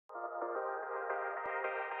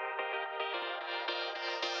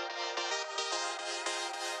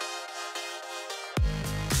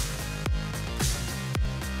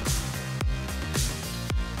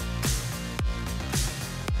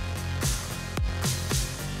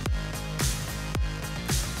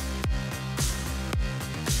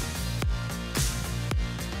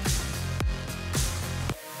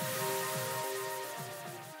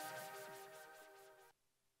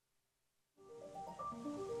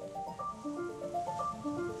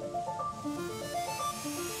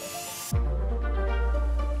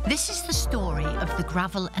This is the story of the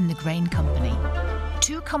Gravel and the Grain Company,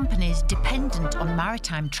 two companies dependent on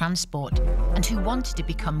maritime transport and who wanted to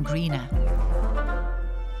become greener.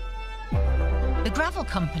 The Gravel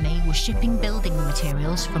Company was shipping building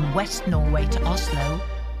materials from West Norway to Oslo,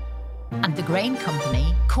 and the Grain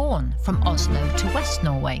Company corn from Oslo to West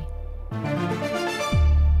Norway.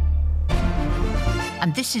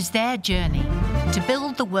 And this is their journey to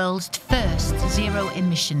build the world's first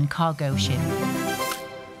zero-emission cargo ship.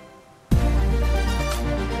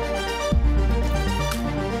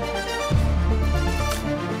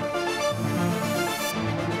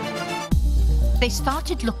 They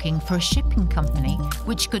started looking for a shipping company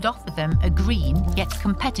which could offer them a green yet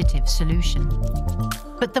competitive solution.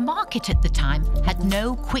 But the market at the time had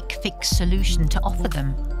no quick fix solution to offer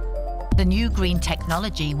them. The new green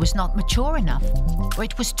technology was not mature enough, or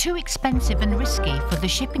it was too expensive and risky for the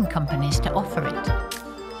shipping companies to offer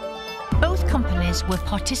it. Both companies were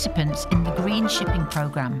participants in the Green Shipping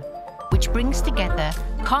Programme, which brings together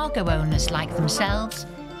cargo owners like themselves,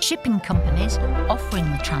 shipping companies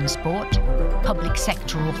offering the transport, public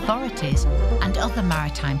sector authorities, and other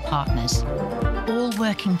maritime partners, all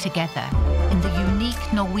working together in the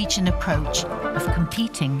unique Norwegian approach of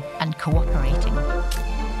competing and cooperating.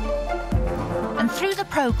 And through the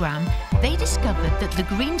programme, they discovered that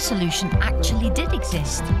the green solution actually did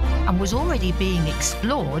exist and was already being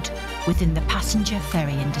explored within the passenger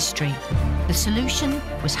ferry industry. The solution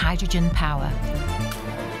was hydrogen power.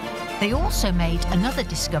 They also made another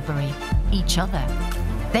discovery, each other.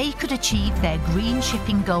 They could achieve their green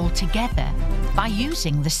shipping goal together by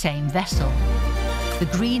using the same vessel. The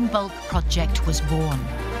Green Bulk project was born.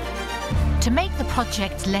 To make the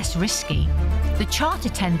project less risky, the charter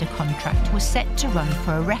tender contract was set to run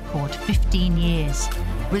for a record 15 years,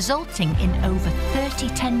 resulting in over 30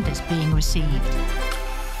 tenders being received.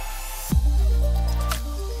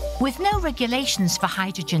 With no regulations for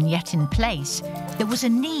hydrogen yet in place, there was a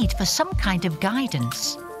need for some kind of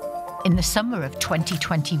guidance. In the summer of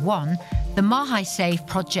 2021, the MaHiSafe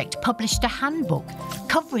project published a handbook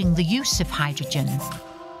covering the use of hydrogen.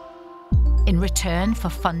 In return for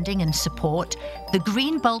funding and support, the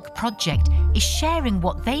Green Bulk project is sharing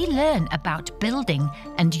what they learn about building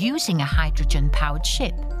and using a hydrogen-powered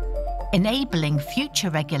ship, enabling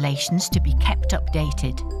future regulations to be kept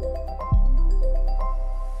updated.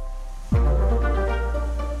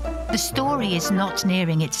 The story is not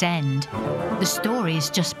nearing its end. The story is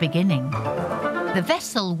just beginning. The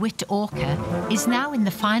vessel Witt Orca is now in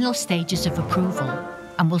the final stages of approval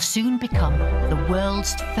and will soon become the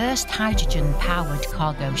world's first hydrogen-powered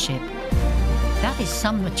cargo ship. That is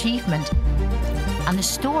some achievement, and a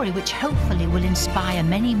story which hopefully will inspire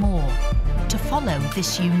many more to follow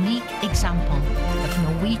this unique example of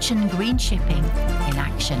Norwegian green shipping in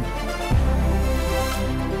action.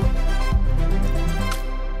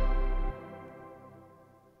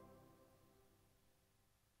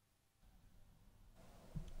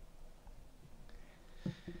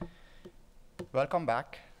 Welcome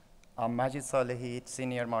back. I'm Majid Salehi,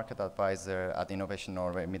 Senior Market Advisor at Innovation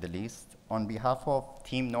Norway Middle East. On behalf of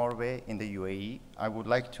Team Norway in the UAE, I would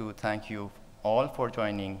like to thank you all for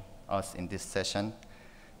joining us in this session,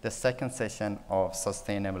 the second session of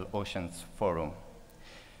Sustainable Oceans Forum.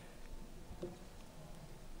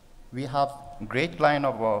 We have a great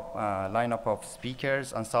lineup of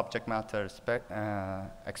speakers and subject matter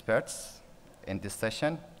experts in this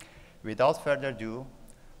session. Without further ado,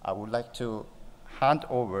 I would like to hand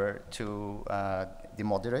over to the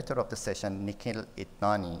moderator of the session, Nikhil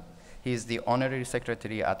Itnani. He is the Honorary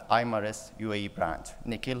Secretary at IMARES UAE branch.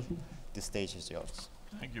 Nikhil, the stage is yours.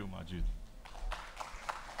 Thank you, Majid.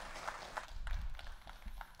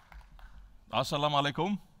 Assalamu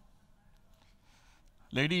alaikum.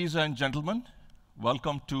 Ladies and gentlemen,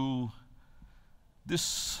 welcome to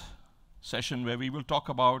this session where we will talk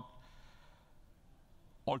about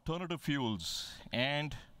alternative fuels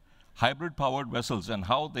and hybrid-powered vessels and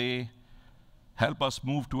how they help us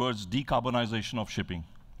move towards decarbonization of shipping.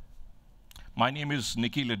 My name is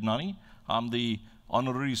Nikhil Idnani. I'm the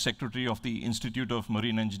Honorary Secretary of the Institute of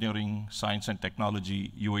Marine Engineering, Science and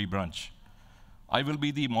Technology, UAE branch. I will be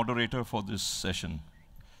the moderator for this session.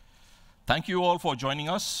 Thank you all for joining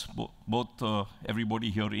us, both everybody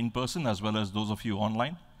here in person as well as those of you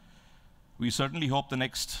online. We certainly hope the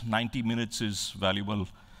next 90 minutes is valuable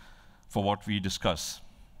for what we discuss.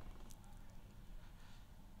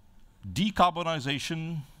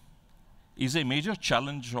 Decarbonization is a major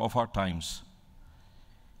challenge of our times,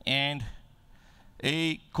 and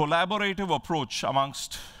a collaborative approach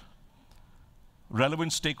amongst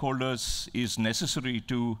relevant stakeholders is necessary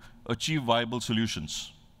to achieve viable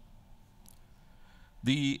solutions.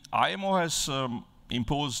 The IMO has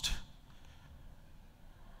imposed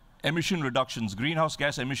emission reductions, greenhouse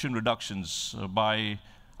gas emission reductions by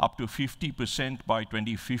up to 50% by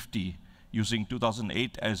 2050, using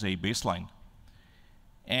 2008 as a baseline.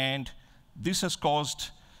 And this has caused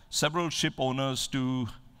several ship owners to,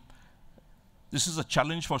 this is a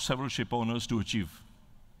challenge for several ship owners to achieve.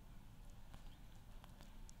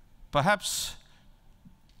 Perhaps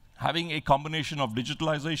having a combination of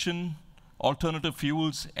digitalization, alternative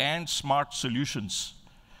fuels, and smart solutions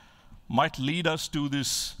might lead us to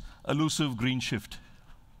this elusive green shift.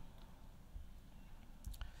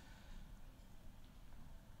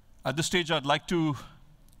 At this stage, I'd like to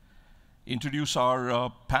introduce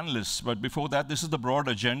our panelists, but before that, this is the broad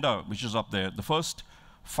agenda which is up there. The first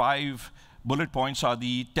 5 bullet points are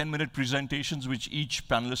the 10-minute presentations which each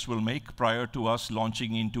panelist will make prior to us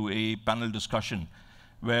launching into a panel discussion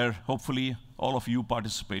where hopefully all of you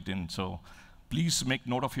participate in. So please make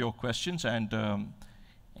note of your questions and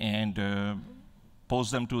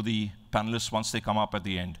pose them to the panelists once they come up at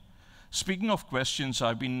the end. Speaking of questions,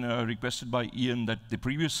 I've been requested by Ian that the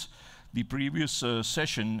previous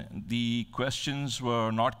session, the questions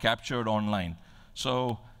were not captured online.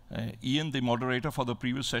 So Ian, the moderator for the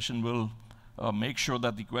previous session, will make sure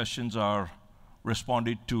that the questions are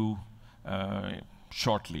responded to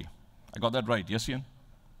shortly. I got that right, yes, Ian?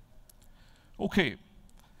 Okay.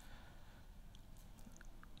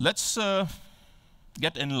 Let's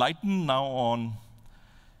get enlightened now on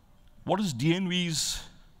what is DNV's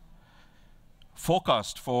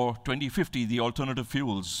forecast for 2050, the alternative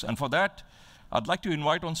fuels. And for that, I'd like to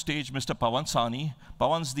invite on stage Mr. Pawan Sahni.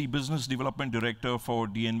 Pawan's the Business Development Director for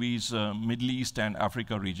DNV's Middle East and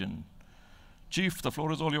Africa region. Chief, the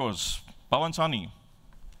floor is all yours. Pawan Sahni.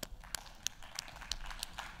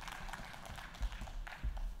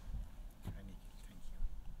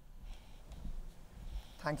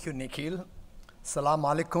 Thank you, Nikhil. Salam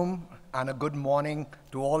alaikum and a good morning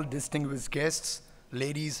to all distinguished guests,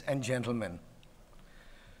 ladies and gentlemen.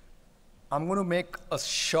 I'm going to make a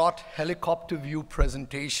short helicopter view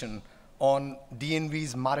presentation on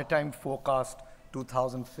DNV's Maritime Forecast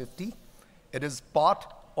 2050. It is part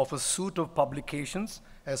of a suite of publications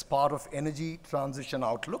as part of Energy Transition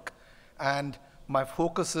Outlook, and my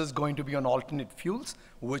focus is going to be on alternate fuels,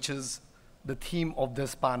 which is the theme of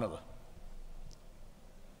this panel.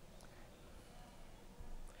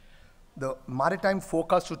 The Maritime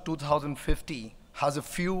Forecast to 2050 has a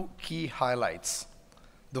few key highlights.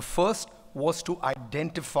 The first was to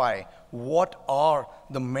identify what are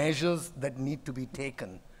the measures that need to be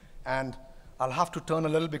taken. And I'll have to turn a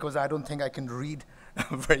little because I don't think I can read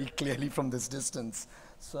very clearly from this distance.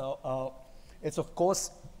 So it's of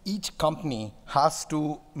course, each company has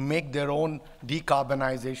to make their own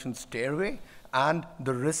decarbonization stairway and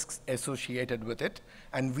the risks associated with it.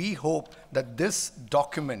 And we hope that this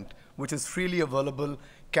document, which is freely available,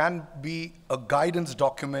 can be a guidance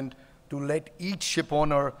document to let each ship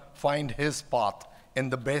owner find his path in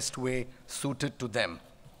the best way suited to them.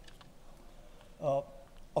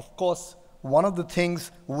 Of course, one of the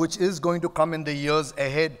things which is going to come in the years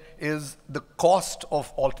ahead is the cost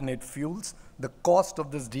of alternate fuels, the cost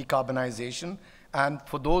of this decarbonization. And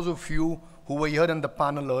for those of you who were here in the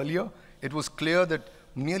panel earlier, it was clear that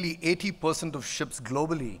nearly 80% of ships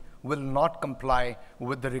globally will not comply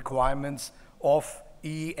with the requirements of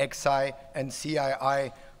EEXI and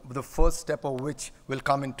CII, the first step of which will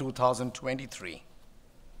come in 2023.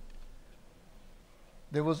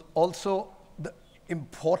 There was also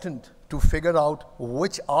important to figure out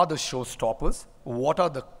which are the showstoppers, what are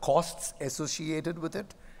the costs associated with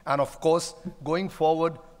it, and of course, going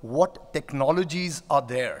forward, what technologies are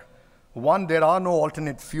there. One, there are no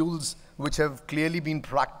alternate fuels which have clearly been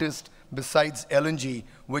practiced besides LNG,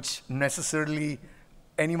 which necessarily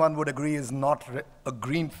anyone would agree is not a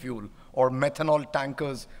green fuel, or methanol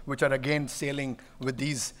tankers, which are again sailing with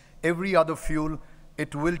these. Every other fuel,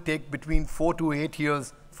 it will take between 4 to 8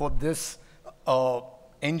 years for this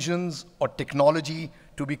engines or technology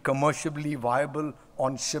to be commercially viable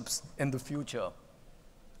on ships in the future.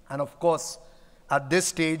 And of course, at this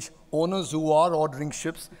stage, owners who are ordering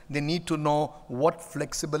ships, they need to know what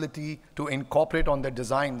flexibility to incorporate on their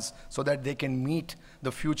designs so that they can meet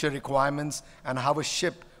the future requirements and have a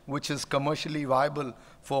ship which is commercially viable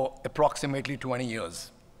for approximately 20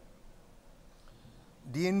 years.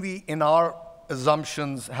 DNV, in our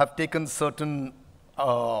assumptions, have taken certain,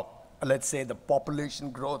 let's say, the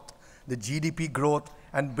population growth, the GDP growth,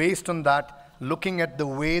 and based on that, looking at the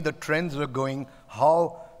way the trends are going,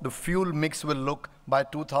 how the fuel mix will look by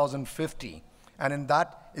 2050. And in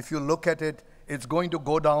that, if you look at it, it's going to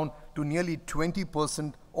go down to nearly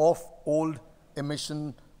 20% of old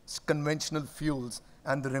emission conventional fuels,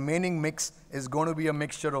 and the remaining mix is going to be a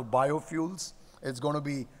mixture of biofuels. It's going to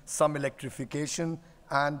be some electrification,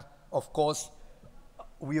 and of course,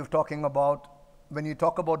 we are talking about, when you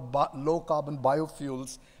talk about low carbon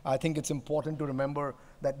biofuels, I think it's important to remember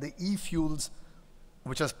that the e-fuels,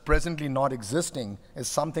 which is presently not existing, is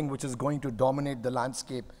something which is going to dominate the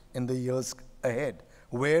landscape in the years ahead,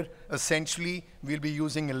 where essentially we'll be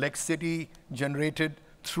using electricity generated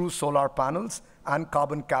through solar panels and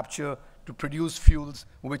carbon capture to produce fuels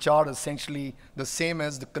which are essentially the same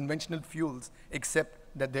as the conventional fuels, except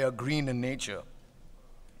that they are green in nature.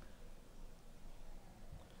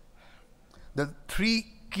 The three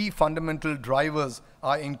key fundamental drivers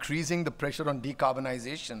are increasing the pressure on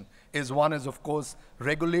decarbonization. One is, of course,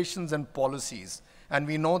 regulations and policies. And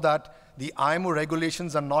we know that the IMO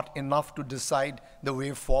regulations are not enough to decide the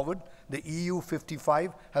way forward. The EU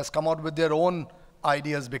 55 has come out with their own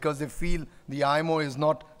ideas because they feel the IMO is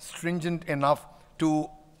not stringent enough to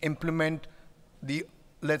implement the,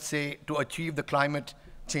 let's say, to achieve the climate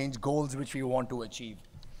change goals which we want to achieve.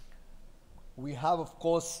 We have, of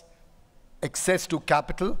course, access to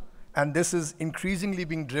capital, and this is increasingly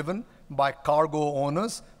being driven by cargo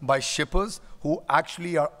owners, by shippers who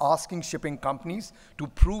actually are asking shipping companies to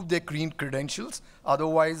prove their green credentials,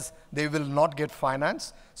 otherwise they will not get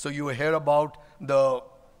finance. So you hear about the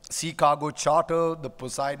Sea Cargo Charter, the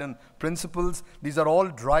Poseidon Principles. These are all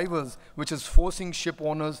drivers which is forcing ship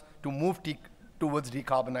owners to move towards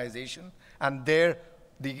decarbonization, and there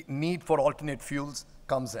the need for alternate fuels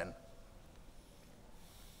comes in.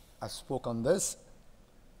 I spoke on this,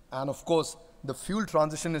 and of course the fuel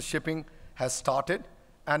transition in shipping has started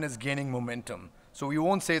and is gaining momentum. So we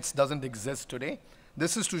won't say it doesn't exist today.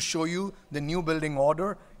 This is to show you the new building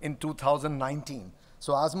order in 2019.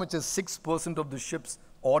 So as much as 6% of the ships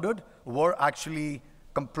ordered were actually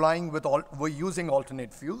complying with were using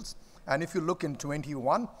alternate fuels. And if you look in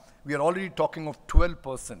 21, we are already talking of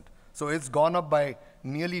 12%. So it's gone up by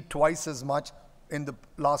nearly twice as much in the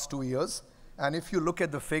last 2 years. And if you look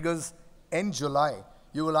at the figures in July,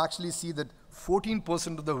 you will actually see that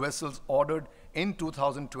 14% of the vessels ordered in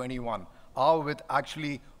 2021 are with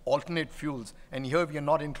actually alternate fuels. And here we are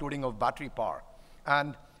not including of battery power.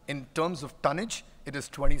 And in terms of tonnage, it is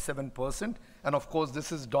 27%. And of course,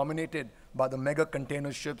 this is dominated by the mega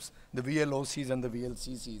container ships, the VLOCs and the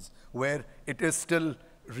VLCCs, where it is still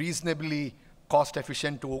reasonably cost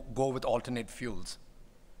efficient to go with alternate fuels.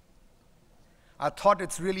 I thought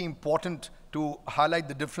it's really important to highlight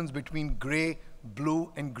the difference between gray,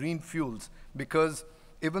 blue, and green fuels, because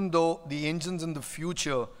even though the engines in the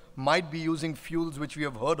future might be using fuels which we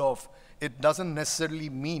have heard of, it doesn't necessarily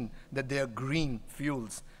mean that they are green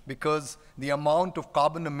fuels, because the amount of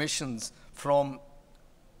carbon emissions from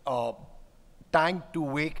tank to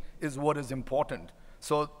wake is what is important.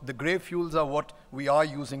 So the gray fuels are what we are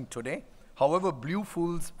using today. However, blue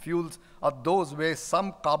fuels are those where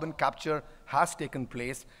some carbon capture has taken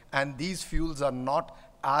place, and these fuels are not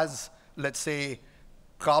as, let's say,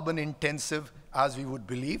 carbon intensive as we would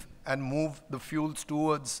believe, and move the fuels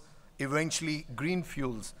towards eventually green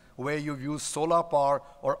fuels, where you use solar power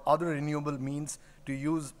or other renewable means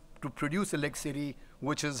to produce electricity,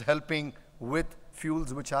 which is helping with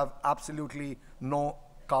fuels which have absolutely no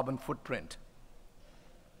carbon footprint.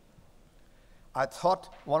 I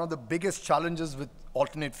thought one of the biggest challenges with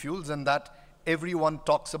alternate fuels, and that everyone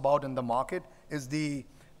talks about in the market, is the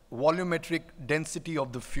volumetric density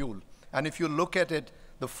of the fuel. And if you look at it,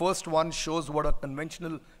 the first one shows what a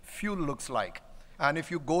conventional fuel looks like. And if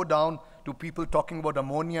you go down to people talking about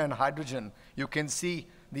ammonia and hydrogen, you can see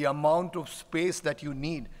the amount of space that you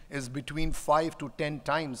need is between 5 to 10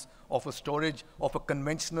 times of a storage of a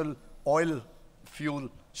conventional oil fuel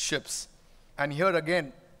ships. And here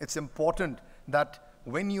again, it's important that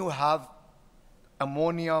when you have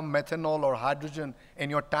ammonia, methanol, or hydrogen in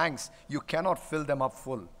your tanks, you cannot fill them up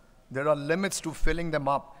full. There are limits to filling them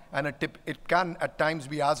up, and it can at times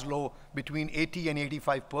be as low between 80 and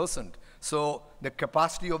 85%. So the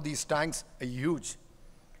capacity of these tanks are huge.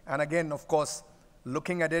 And again, of course,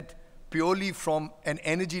 looking at it purely from an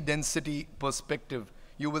energy density perspective,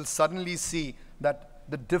 you will suddenly see that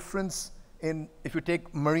the difference in, if you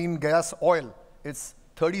take marine gas oil, it's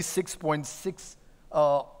 36.6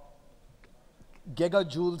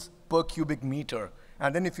 gigajoules per cubic meter.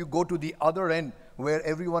 And then if you go to the other end, where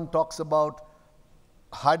everyone talks about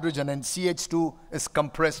hydrogen, and CH2 is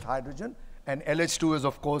compressed hydrogen, and LH2 is,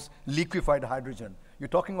 of course, liquefied hydrogen, you're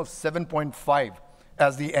talking of 7.5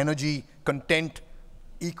 as the energy content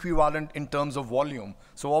equivalent in terms of volume.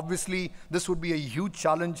 So obviously, this would be a huge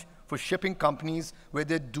challenge for shipping companies where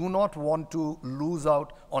they do not want to lose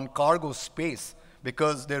out on cargo space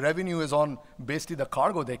because their revenue is on basically the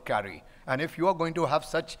cargo they carry. And if you are going to have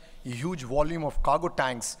such a huge volume of cargo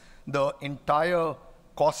tanks, the entire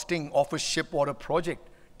costing of a ship or a project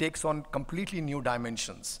takes on completely new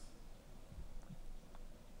dimensions.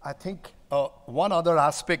 I think one other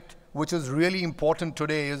aspect which is really important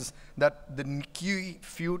today is that the key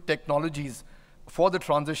few technologies for the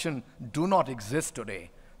transition do not exist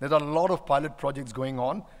today. There are a lot of pilot projects going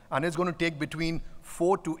on, and it's going to take between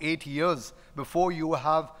 4 to 8 years before you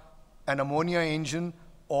have an ammonia engine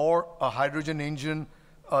or a hydrogen engine,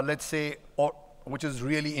 let's say, which is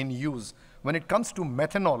really in use. When it comes to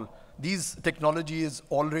methanol, these technology is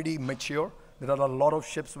already mature. There are a lot of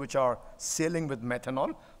ships which are sailing with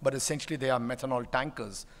methanol, but essentially they are methanol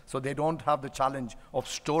tankers. So they don't have the challenge of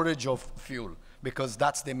storage of fuel because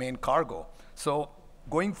that's their main cargo. So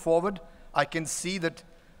going forward, I can see that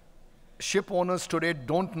ship owners today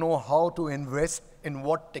don't know how to invest, in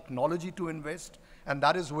what technology to invest, and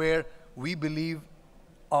that is where we believe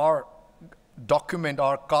our document,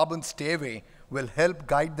 our carbon stairway, will help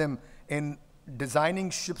guide them in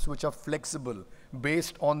designing ships which are flexible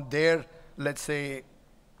based on their, let's say,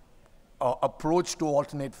 approach to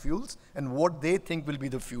alternate fuels and what they think will be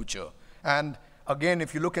the future. And again,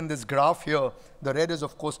 if you look in this graph here, the red is,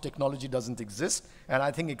 of course, technology doesn't exist. And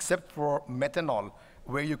I think except for methanol,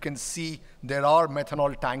 where you can see there are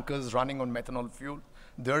methanol tankers running on methanol fuel,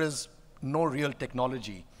 there is no real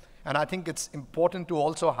technology. And I think it's important to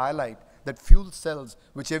also highlight that fuel cells,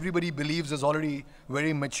 which everybody believes is already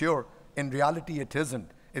very mature, in reality it isn't.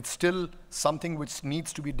 It's still something which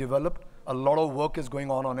needs to be developed. A lot of work is going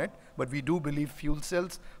on it, but we do believe fuel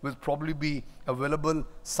cells will probably be available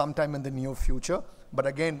sometime in the near future, but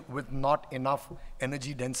again, with not enough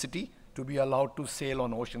energy density to be allowed to sail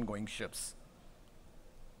on ocean-going ships.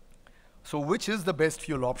 So which is the best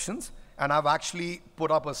fuel options? And I've actually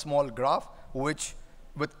put up a small graph which,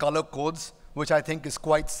 with color codes, which I think is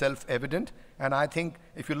quite self-evident. And I think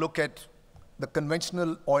if you look at the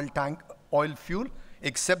conventional oil fuel,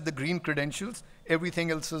 except the green credentials,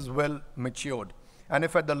 everything else is well matured. And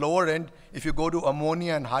if at the lower end, if you go to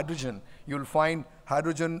ammonia and hydrogen, you'll find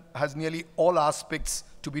hydrogen has nearly all aspects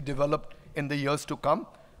to be developed in the years to come.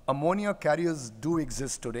 Ammonia carriers do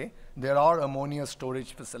exist today. There are ammonia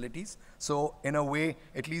storage facilities. So in a way,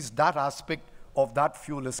 at least that aspect of that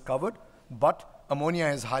fuel is covered. But ammonia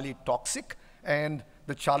is highly toxic, and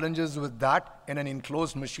the challenges with that in an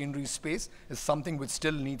enclosed machinery space is something which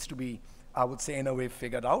still needs to be, I would say, in a way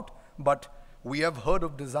figured out. But we have heard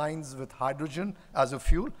of designs with hydrogen as a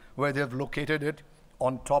fuel where they have located it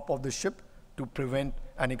on top of the ship to prevent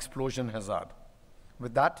an explosion hazard.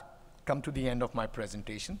 With that, come to the end of my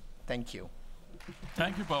presentation. Thank you.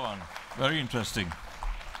 Thank you, Pawan. Very interesting.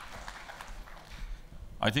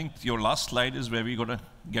 I think your last slide is where we're going to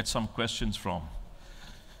get some questions from.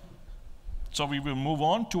 So we will move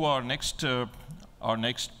on to our next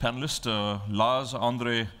panelist, Lars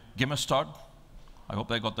Andre Gimmestad. I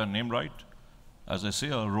hope I got that name right. As I say,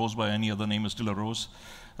 a rose by any other name is still a rose.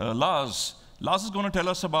 Lars is going to tell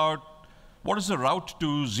us about what is the route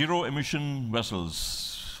to zero-emission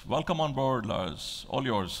vessels. Welcome on board, Lars. All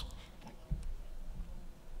yours.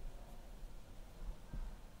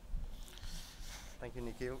 Thank you,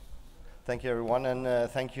 Nikhil. Thank you, everyone, and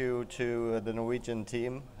thank you to the Norwegian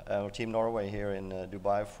team, Team Norway here in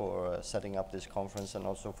Dubai, for setting up this conference and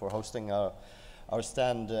also for hosting our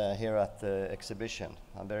stand here at the exhibition.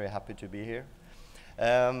 I'm very happy to be here.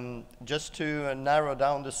 Just to narrow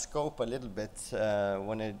down the scope a little bit,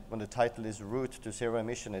 when the title is Route to Zero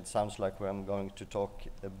Emission, it sounds like I'm going to talk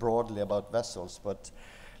broadly about vessels, but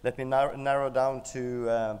let me narrow down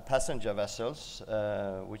to passenger vessels,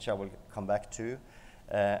 which I will come back to.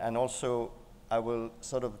 And also, I will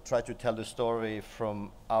sort of try to tell the story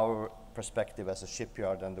from our perspective as a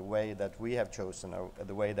shipyard and the way that we have chosen,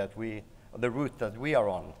 the route that we are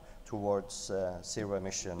on towards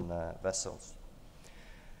zero-emission vessels.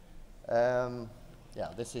 Yeah,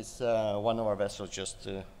 this is one of our vessels, just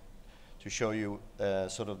to show you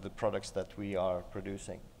sort of the products that we are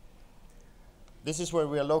producing. This is where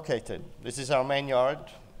we are located. This is our main yard.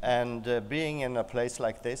 And being in a place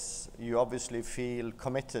like this, you obviously feel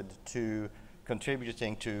committed to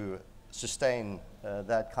contributing to sustain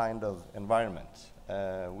that kind of environment.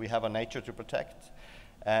 We have a nature to protect,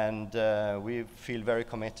 and we feel very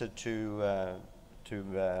committed to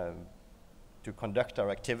conduct our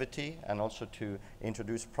activity and also to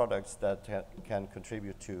introduce products that can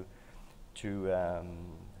contribute to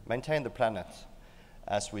maintain the planet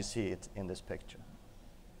as we see it in this picture.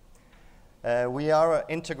 We are an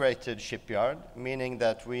integrated shipyard, meaning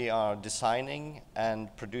that we are designing and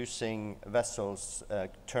producing vessels,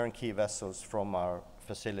 turnkey vessels from our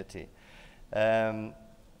facility. Sort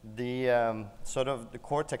of the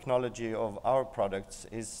core technology of our products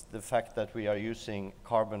is the fact that we are using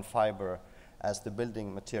carbon fiber as the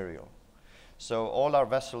building material. So all our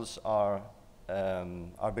vessels are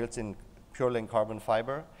built in purely in carbon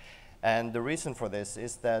fiber, and the reason for this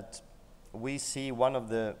is that we see one of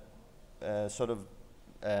the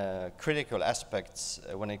critical aspects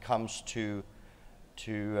when it comes to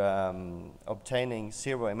obtaining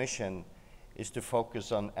zero emission is to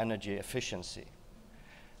focus on energy efficiency.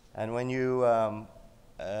 And when you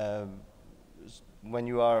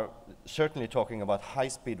are certainly talking about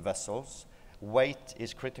high-speed vessels, weight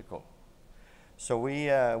is critical. So we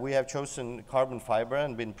have chosen carbon fiber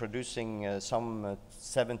and been producing some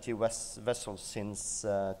 70 vessels since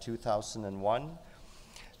 2001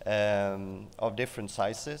 of different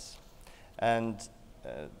sizes. And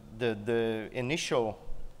the initial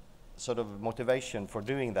sort of motivation for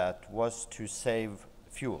doing that was to save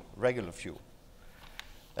fuel, regular fuel.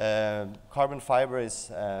 Carbon fiber is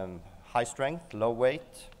high strength, low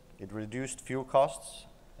weight. It reduced fuel costs.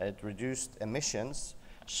 It reduced emissions,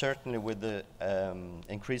 certainly with the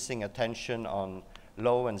increasing attention on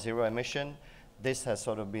low and zero emission. This has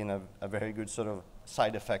sort of been a very good sort of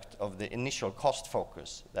side effect of the initial cost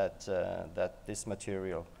focus that this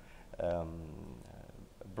material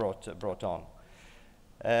brought on.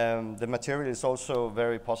 The material is also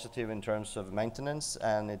very positive in terms of maintenance,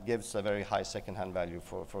 and it gives a very high second-hand value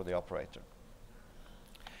for the operator.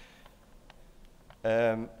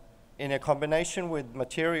 In a combination with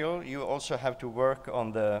material, you also have to work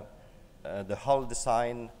on the hull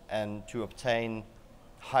design and to obtain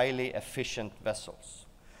highly efficient vessels.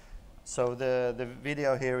 So the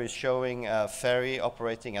video here is showing a ferry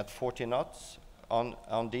operating at 40 knots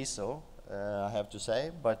on diesel, I have to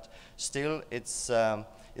say, but still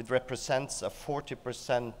it represents a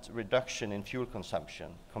 40% reduction in fuel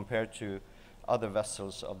consumption compared to other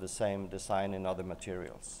vessels of the same design in other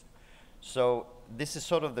materials. So this is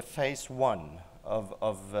sort of the phase one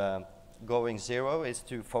of going zero, is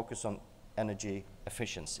to focus on energy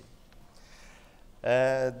efficiency.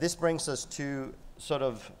 This brings us to sort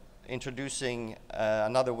of introducing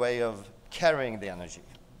another way of carrying the energy.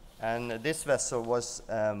 And this vessel was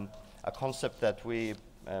a concept that we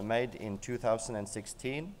made in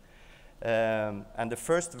 2016. And the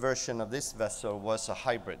first version of this vessel was a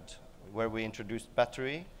hybrid, where we introduced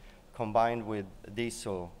battery combined with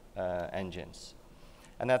diesel engines.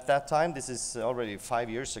 And at that time, this is already 5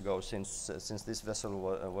 years ago since this vessel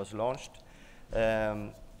was launched,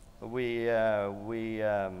 we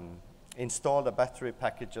installed a battery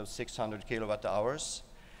package of 600 kilowatt hours.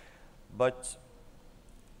 But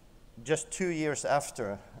just 2 years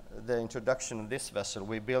after the introduction of this vessel,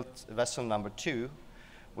 we built vessel number 2,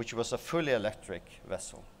 which was a fully electric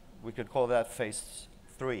vessel. We could call that phase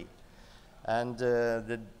 3. And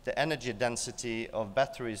the energy density of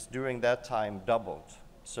batteries during that time doubled.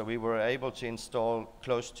 So we were able to install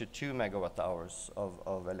close to 2 megawatt hours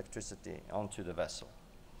of electricity onto the vessel.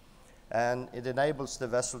 And it enables the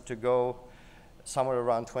vessel to go somewhere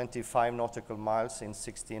around 25 nautical miles in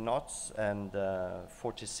 16 knots and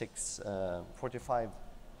 46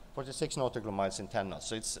 nautical miles in 10 knots.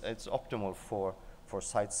 So it's optimal for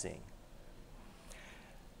sightseeing.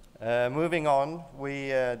 Moving on, we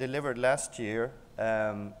delivered last year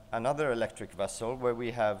another electric vessel where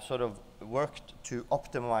we have sort of worked to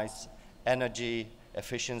optimize energy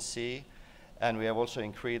efficiency, and we have also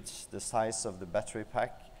increased the size of the battery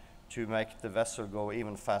pack to make the vessel go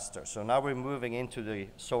even faster. So now we're moving into the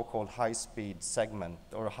so-called high-speed segment,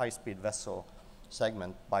 or high-speed vessel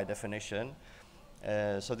segment by definition.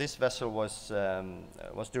 So this vessel was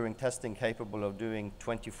during testing capable of doing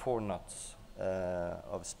 24 knots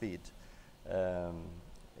of speed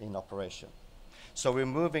in operation. So we're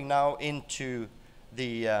moving now into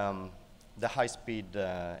the high-speed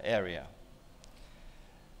area.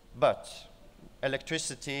 But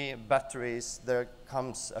electricity, batteries, there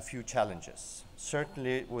comes a few challenges,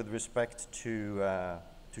 certainly with respect to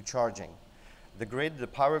charging. The grid, the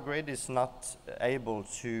power grid, is not able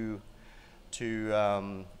to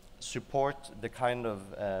support the kind of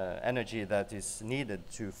energy that is needed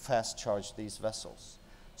to fast charge these vessels.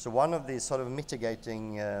 So one of the sort of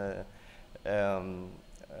mitigating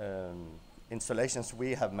installations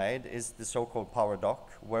we have made is the so-called power dock,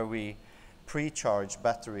 where we pre-charge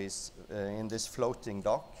batteries in this floating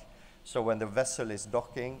dock. So when the vessel is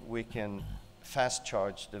docking, we can fast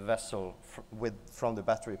charge the vessel from the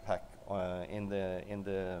battery pack in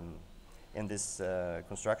this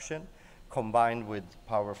construction, combined with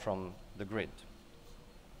power from the grid.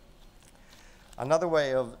 Another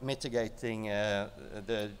way of mitigating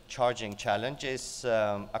the charging challenge is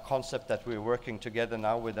a concept that we're working together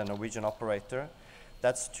now with a Norwegian operator.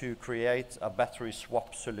 That's to create a battery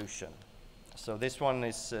swap solution. So this one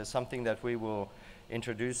is something that we will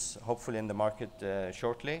introduce hopefully in the market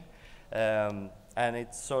shortly. And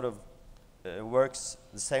it sort of works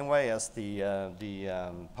the same way as the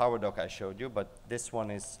power dock I showed you, but this one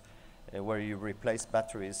is where you replace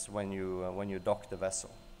batteries when you dock the vessel.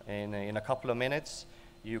 In a couple of minutes,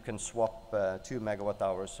 you can swap 2 megawatt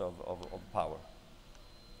hours of power.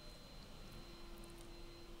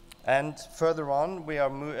 And further on, we are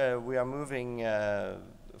moving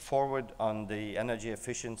forward on the energy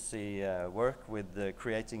efficiency work with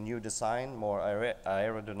creating new design, more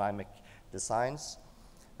aerodynamic designs,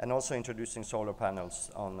 and also introducing solar panels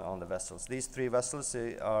on the vessels. These 3 vessels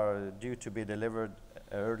are due to be delivered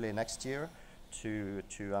early next year to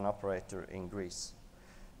an operator in Greece.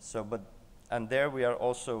 So, and there we are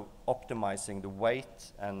also optimizing the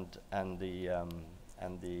weight and the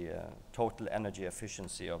total energy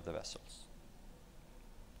efficiency of the vessels.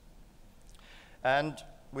 And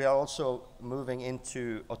we are also moving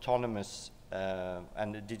into autonomous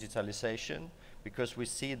and digitalization, because we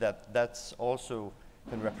see that that's also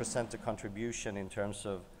can represent a contribution in terms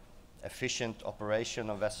of efficient operation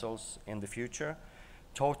of vessels in the future.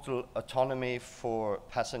 Total autonomy for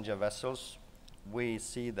passenger vessels, we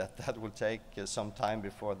see that that will take some time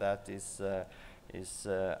before that is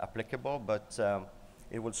applicable, but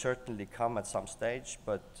it will certainly come at some stage.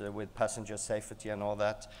 But with passenger safety and all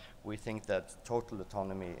that, we think that total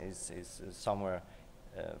autonomy is somewhere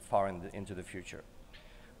far into the future.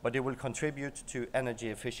 But it will contribute to energy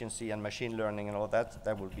efficiency and machine learning and all that.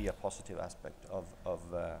 That will be a positive aspect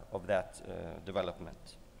of that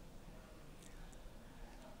development.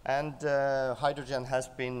 And hydrogen has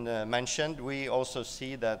been mentioned. We also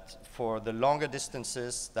see that for the longer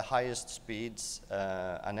distances, the highest speeds,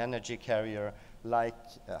 an energy carrier like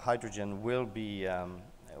hydrogen will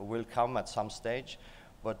come at some stage.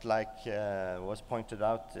 But like was pointed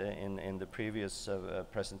out in the previous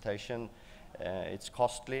presentation, it's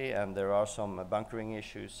costly, and there are some bunkering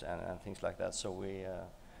issues and things like that. So we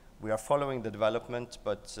are following the development,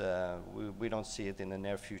 but we don't see it in the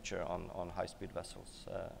near future on high-speed vessels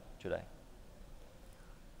today.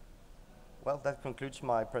 Well, that concludes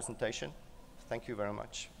my presentation. Thank you very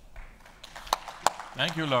much.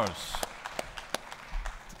 Thank you, Lars.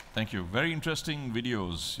 Thank you. Very interesting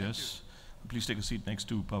videos, yes. Please take a seat next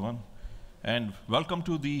to Pavan. And welcome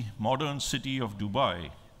to the modern city of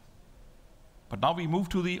Dubai. But now we move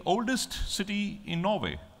to the oldest city in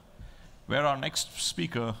Norway, where our next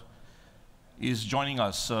speaker is joining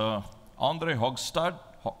us, Andre Hogsrud,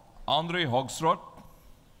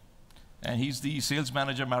 and he's the sales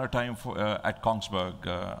manager maritime at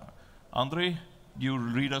Kongsberg. Andre, do you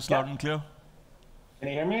read us loud and clear? Can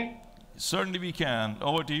you hear me? Certainly we can.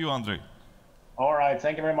 Over to you, Andre. All right,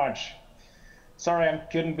 thank you very much. Sorry I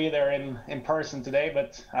couldn't be there in person today,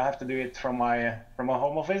 but I have to do it from my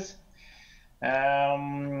home office.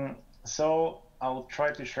 So I'll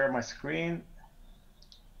try to share my screen.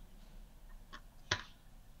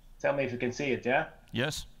 Tell me if you can see it, yeah?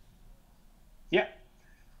 Yes. Yeah,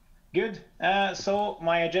 good. So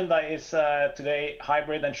my agenda is today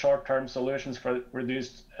hybrid and short-term solutions for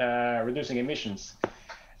reducing emissions.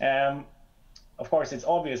 Of course, it's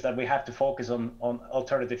obvious that we have to focus on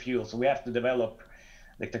alternative fuels. So we have to develop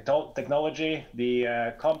the technology,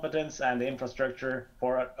 the competence, and the infrastructure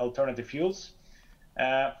for alternative fuels.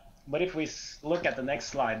 But if we look at the next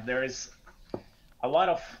slide, there is a lot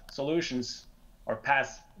of solutions or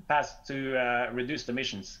paths to reduce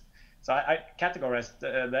emissions. So I categorized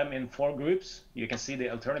them in 4 groups. You can see the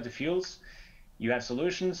alternative fuels. You have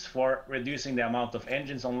solutions for reducing the amount of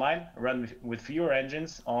engines online, run with fewer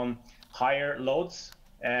engines on higher loads,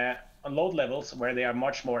 on load levels where they are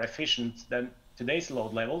much more efficient than today's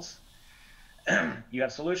load levels. You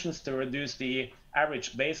have solutions to reduce the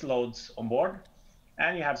average base loads on board,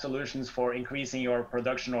 and you have solutions for increasing your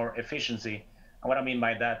production or efficiency. And what I mean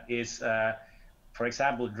by that is, for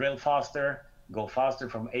example, drill faster, go faster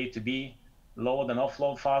from A to B, load and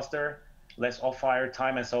offload faster, less off-hire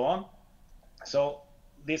time, and so on. So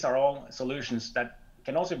these are all solutions that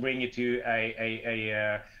can also bring you to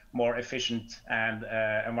a more efficient and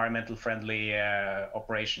environmental friendly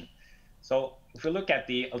operation. So if we look at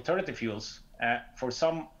the alternative fuels, for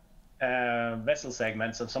some vessel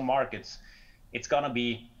segments and some markets, it's going to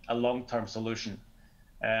be a long-term solution.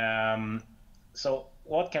 So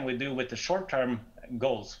what can we do with the short-term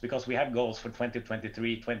goals? Because we have goals for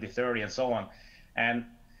 2023, 2030, and so on. And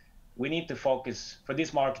we need to focus for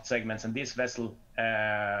these market segments and these vessel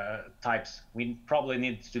types. We probably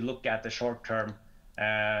need to look at the short-term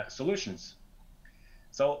solutions.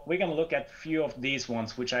 So we're going to look at a few of these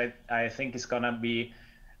ones, which I think is going to be,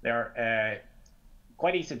 they're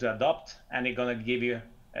quite easy to adopt, and they're going to give you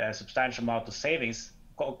a substantial amount of savings.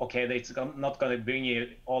 Okay, it's not going to bring you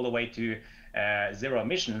all the way to zero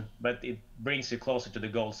emission, but it brings you closer to the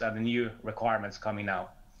goals and the new requirements coming now.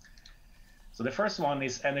 So the first one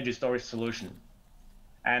is energy storage solution,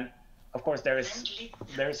 and of course there is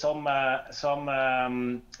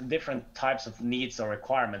some different types of needs or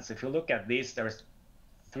requirements. If you look at these, there's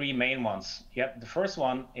three main ones. The first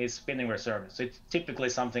one is spinning reserve. So it's typically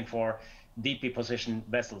something for DP position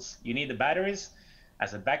vessels. You need the batteries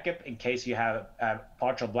as a backup in case you have a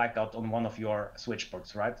partial blackout on one of your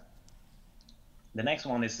switchboards, right? The next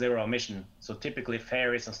one is zero emission. So typically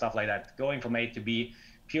ferries and stuff like that, going from A to B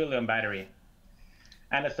purely on battery.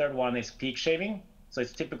 And the third one is peak shaving. So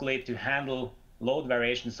it's typically to handle load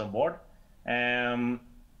variations on board. And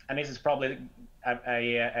this is probably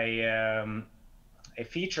a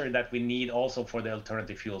feature that we need also for the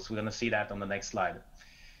alternative fuels. We're going to see that on the next slide.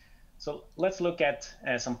 So let's look at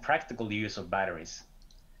some practical use of batteries.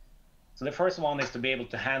 So the first one is to be able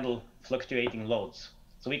to handle fluctuating loads.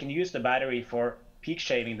 So we can use the battery for peak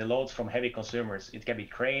shaving the loads from heavy consumers. It can be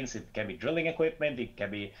cranes, it can be drilling equipment, it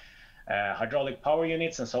can be hydraulic power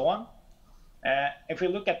units, and so on. If we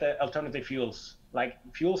look at the alternative fuels, like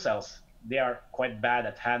fuel cells, they are quite bad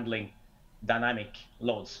at handling dynamic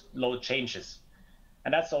loads, load changes.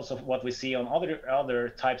 And that's also what we see on other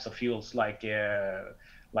types of fuels, like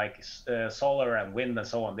solar and wind and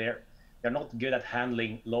so on. They're not good at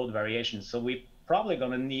handling load variations. So we're probably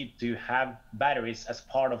going to need to have batteries as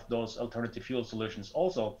part of those alternative fuel solutions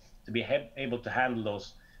also to be able to handle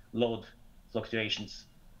those load fluctuations.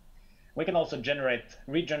 We can also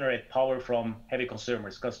regenerate power from heavy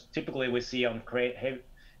consumers, because typically we see on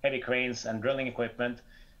heavy cranes and drilling equipment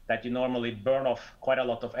that you normally burn off quite a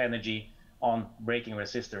lot of energy on braking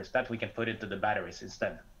resistors that we can put into the batteries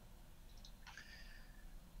instead.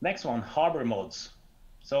 Next one, harbor modes.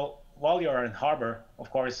 So while you're in harbor, of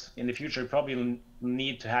course, in the future, you probably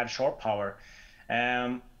need to have shore power.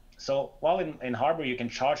 So while in harbor, you can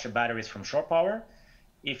charge the batteries from shore power.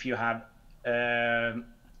 If you have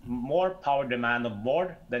more power demand on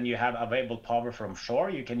board than you have available power from shore,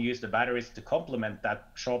 you can use the batteries to complement that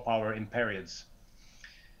shore power in periods.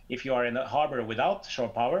 If you are in a harbor without shore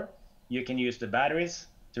power, you can use the batteries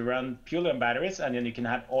to run purely on batteries, and then you can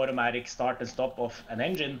have automatic start and stop of an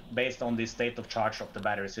engine based on the state of charge of the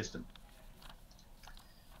battery system.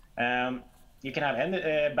 You can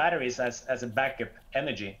have batteries as a backup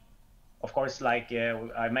energy. Of course, like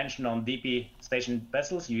I mentioned on DP station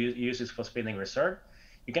vessels, you use this for spinning reserve.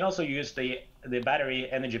 You can also use the battery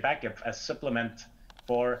energy backup as supplement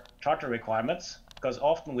for charter requirements, because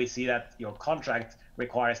often we see that your contract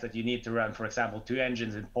requires that you need to run, for example, 2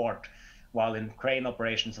 engines in port while in crane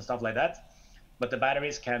operations and stuff like that. But the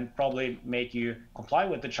batteries can probably make you comply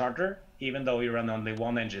with the charter, even though you run only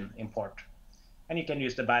 1 engine in port. And you can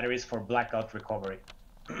use the batteries for blackout recovery.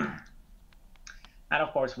 And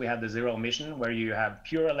of course, we have the zero emission, where you have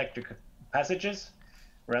pure electric passages,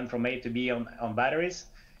 run from A to B on batteries.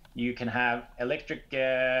 You can have electric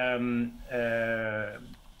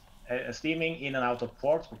steaming in and out of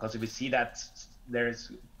ports, because if you see that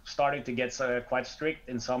there's starting to get quite strict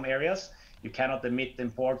in some areas. You cannot emit in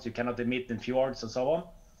ports, you cannot emit in fjords, and so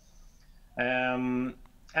on.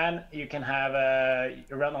 And you can have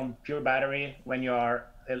run on pure battery when you are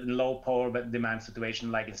in low power demand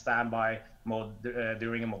situation, like in standby mode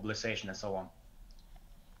during a mobilization and so on.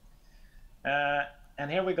 And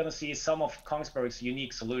here we're going to see some of Kongsberg's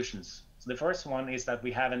unique solutions. So the first one is that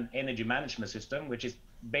we have an energy management system, which is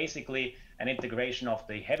basically an integration of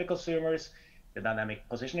the heavy consumers, the dynamic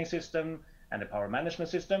positioning system, and the power management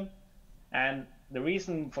system. And the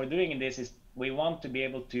reason for doing this is we want to be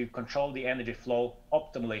able to control the energy flow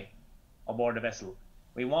optimally aboard the vessel.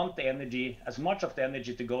 We want the energy, as much of the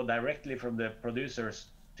energy, to go directly from the producers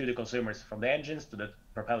to the consumers, from the engines to the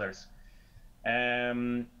propellers.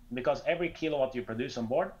 Because every kilowatt you produce on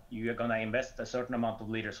board, you're going to invest a certain amount of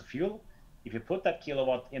liters of fuel. If you put that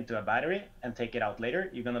kilowatt into a battery and take it out later,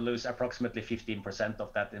 you're going to lose approximately 15%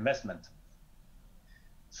 of that investment.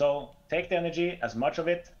 So take the energy, as much of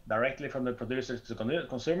it, directly from the producers to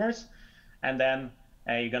consumers, and then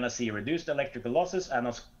you're going to see reduced electrical losses and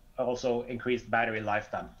also increased battery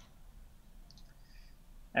lifetime.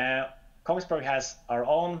 Kongsberg has our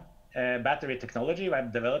own battery technology. We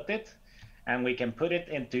have developed it, and we can put it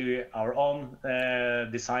into our own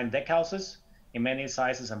design deck houses in many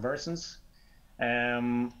sizes and versions.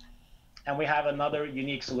 And we have another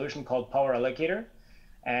unique solution called Power Allocator.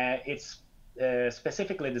 It's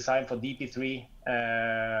specifically designed for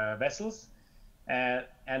DP3 vessels. And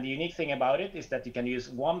the unique thing about it is that you can use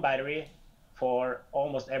one battery for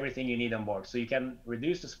almost everything you need on board. So you can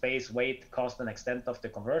reduce the space, weight, cost, and extent of the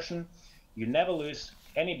conversion. You never lose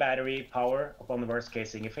any battery power upon the worst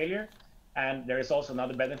case single failure. And there is also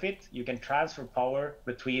another benefit. You can transfer power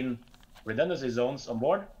between redundancy zones on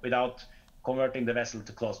board without converting the vessel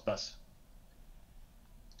to closed bus.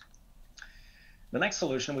 The next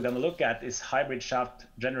solution we're going to look at is hybrid shaft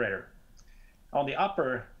generator. On the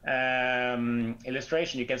upper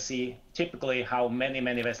illustration, you can see typically how many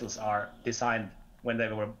vessels are designed when they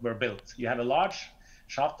were built. You have a large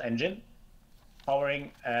shaft engine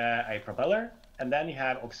powering a propeller, and then you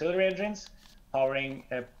have auxiliary engines powering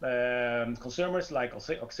consumers like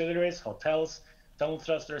auxiliaries, hotels, tunnel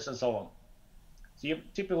thrusters, and so on. So you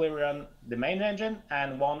typically run the main engine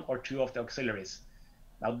and one or two of the auxiliaries.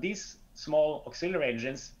 Now these small auxiliary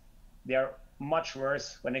engines, they are much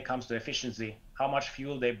worse when it comes to efficiency, how much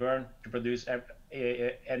fuel they burn to produce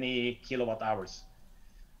any kilowatt hours.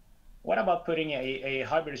 What about putting a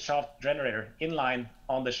hybrid shaft generator inline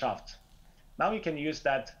on the shaft? Now you can use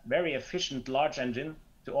that very efficient large engine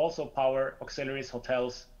to also power auxiliaries,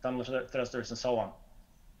 hotels, tunnel thrusters, and so on.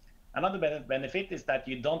 Another benefit is that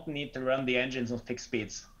you don't need to run the engines on fixed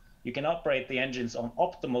speeds. You can operate the engines on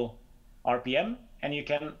optimal RPM, and you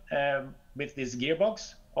can, with this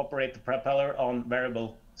gearbox, operate the propeller on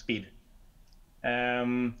variable speed.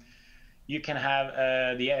 You can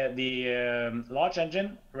have the large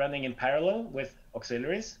engine running in parallel with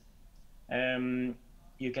auxiliaries.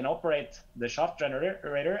 You can operate the shaft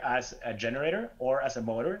generator as a generator or as a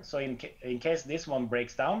motor. So in case this one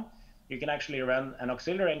breaks down, you can actually run an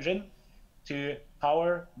auxiliary engine to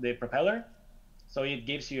power the propeller. So it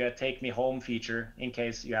gives you a take me home feature in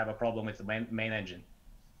case you have a problem with the main engine.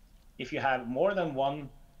 If you have more than one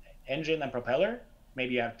engine and propeller,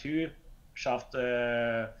 maybe you have two shaft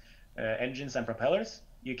engines and propellers,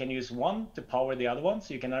 you can use one to power the other one,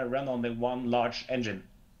 so you can run only one large engine.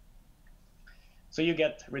 So you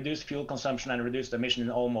get reduced fuel consumption and reduced emission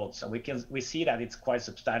in all modes. And we see that it's quite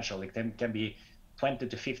substantial. It can be 20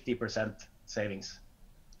 to 50% savings.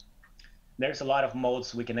 There's a lot of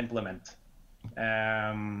modes we can implement.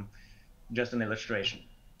 Just an illustration.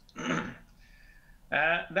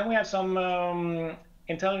 Then we have some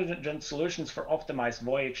intelligent solutions for optimized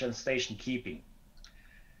voyage and station keeping.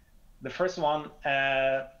 The first one,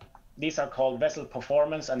 these are called Vessel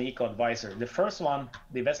Performance and Eco Advisor. The first one,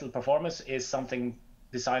 the Vessel Performance, is something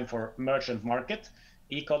designed for merchant market.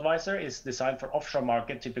 Eco Advisor is designed for offshore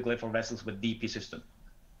market, typically for vessels with DP system.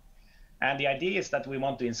 And the idea is that we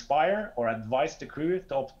want to inspire or advise the crew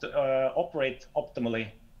to operate optimally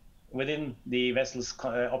within the vessel's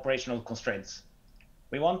operational constraints.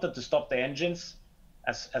 We want them to stop the engines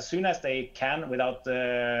as soon as they can without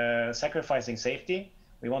sacrificing safety.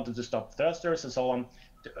 We want them to stop thrusters and so on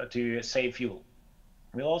to save fuel.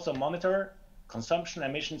 We'll also monitor consumption,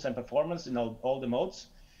 emissions, and performance in all the modes.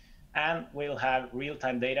 And we'll have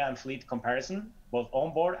real-time data and fleet comparison, both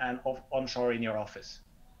onboard and onshore in your office.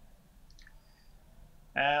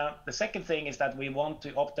 The second thing is that we want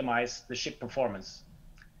to optimize the ship performance.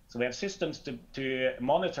 So we have systems to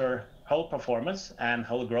monitor hull performance and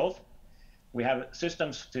hull growth. We have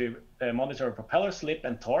systems to monitor propeller slip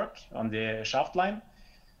and torque on the shaft line.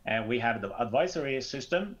 And we have the advisory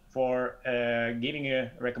system for giving you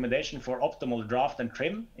recommendation for optimal draft and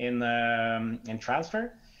trim in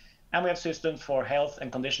transfer. And we have systems for health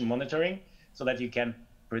and condition monitoring so that you can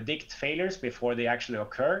predict failures before they actually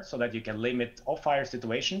occur, so that you can limit off-hire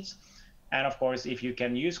situations. And of course, if you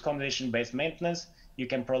can use condition-based maintenance, you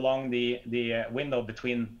can prolong the window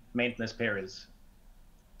between maintenance periods.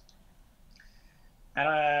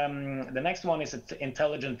 And the next one is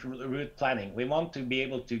intelligent route planning. We want to be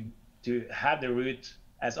able to have the route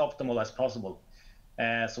as optimal as possible.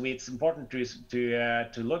 So it's important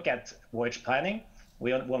to look at voyage planning.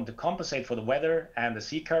 We want to compensate for the weather and the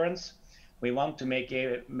sea currents. We want to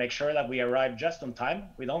make sure that we arrive just on time.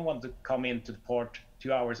 We don't want to come into the port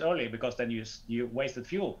 2 hours early, because then you wasted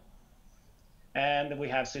fuel. And we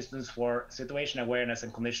have systems for situation awareness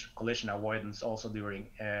and collision avoidance also during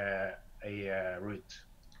a route.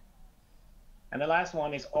 And the last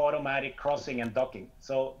one is automatic crossing and docking.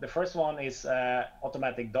 So the first one is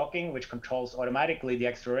automatic docking, which controls automatically the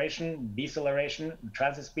acceleration, deceleration,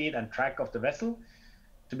 transit speed, and track of the vessel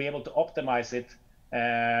to be able to optimize it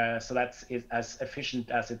so that it's as efficient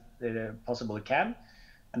as it possibly can.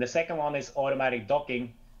 And the second one is automatic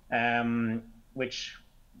docking, which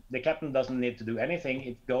the captain doesn't need to do anything.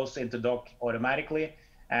 It goes into dock automatically,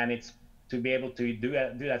 and it's to be able to do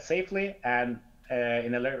that safely and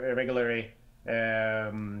in a regular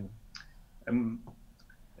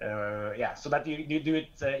so that you do it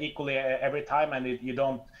equally every time, and you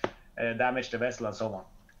don't damage the vessel and so on.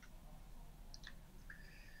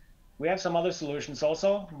 We have some other solutions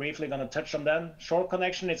also, briefly going to touch on them. Shore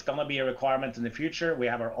connection, it's going to be a requirement in the future. We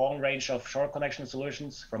have our own range of shore connection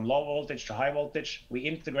solutions from low voltage to high voltage. We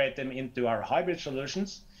integrate them into our hybrid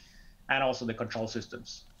solutions and also the control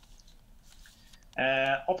systems.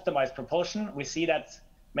 Optimized propulsion, we see that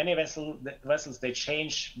many vessels, they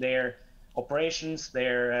change their operations,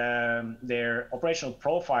 their operational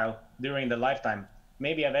profile during the lifetime.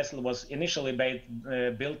 Maybe a vessel was initially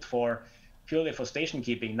built purely for station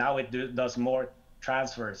keeping. Now it does more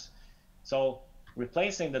transfers. So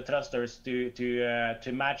replacing the thrusters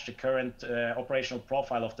to match the current operational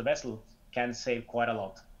profile of the vessel can save quite a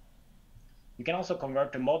lot. You can also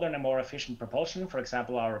convert to modern and more efficient propulsion, for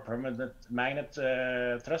example, our permanent magnet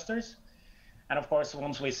thrusters. And of course,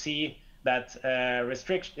 once we see that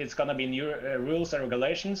it's going to be new rules and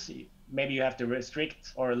regulations, maybe you have to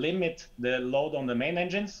restrict or limit the load on the main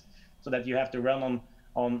engines so that you have to run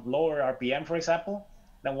on lower RPM, for example,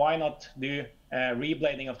 then why not do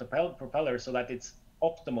reblading of the propeller so that it's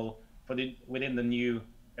optimal within the new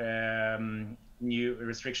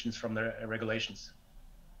restrictions from the regulations.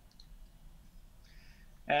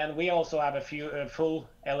 And we also have a full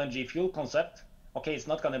LNG fuel concept. Okay, it's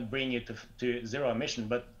not going to bring you to zero emission,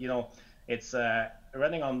 but it's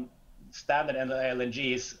running on standard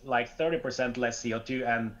LNG is like 30% less CO2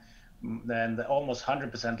 and almost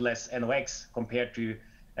 100% less NOx compared to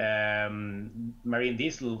marine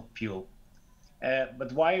diesel fuel.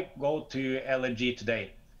 But why go to LNG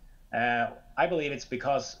today? I believe it's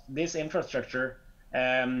because this infrastructure,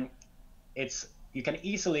 you can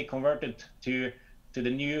easily convert it to the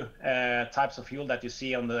new types of fuel that you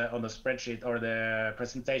see on the spreadsheet or the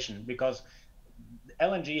presentation, because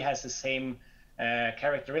LNG has the same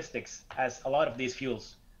characteristics as a lot of these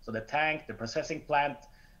fuels. So the tank, the processing plant,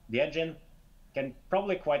 the engine can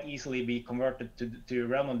probably quite easily be converted to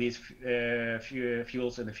run on these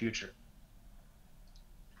fuels in the future.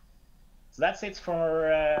 So that's it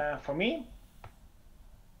for me.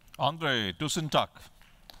 Andre, tusen tack.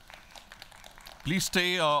 Please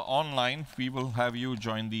stay online. We will have you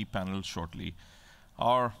join the panel shortly.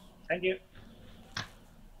 Thank you.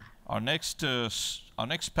 Our next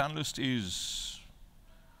panelist is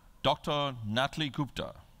Dr. Natalie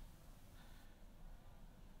Gupta.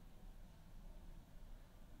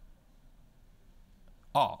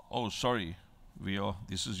 Oh, sorry.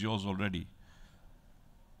 This is yours already.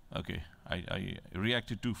 Okay, I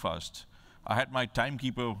reacted too fast. I had my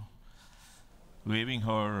timekeeper waving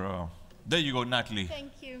her. There you go, Natalie.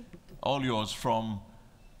 Thank you. All yours from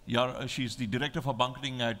Yara. She's the director for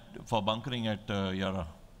bunkering at Yara.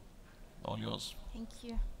 All yours. Thank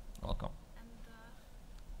you. Welcome.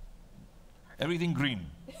 Everything green.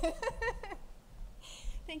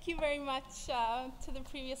 Thank you very much to the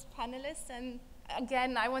previous panelists. And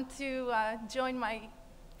again, I want to join my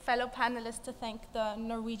fellow panelists to thank the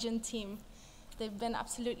Norwegian team. They've been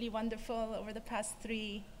absolutely wonderful over the past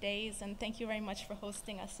 3 days, and thank you very much for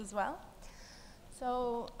hosting us as well.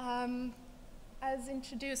 So, as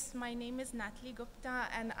introduced, my name is Natalie Gupta,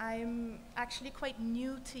 and I'm actually quite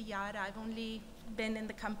new to Yara. I've only been in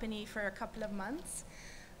the company for a couple of months.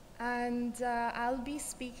 And I'll be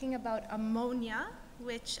speaking about ammonia,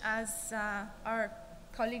 which, as our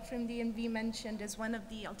colleague from DNV mentioned, is one of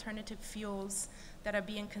the alternative fuels that are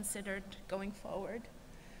being considered going forward.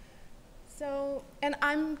 So, and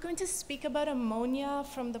I'm going to speak about ammonia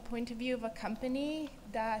from the point of view of a company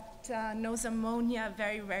that knows ammonia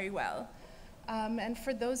very, very well. And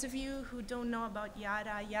for those of you who don't know about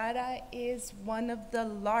Yara, Yara is one of the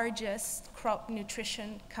largest crop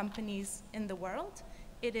nutrition companies in the world.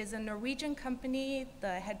 It is a Norwegian company,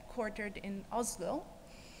 headquartered in Oslo.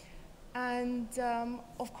 And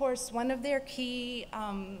of course, one of their key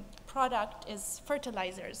product is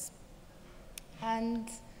fertilizers. And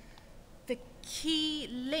the key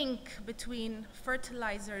link between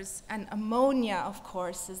fertilizers and ammonia, of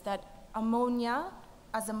course, is that ammonia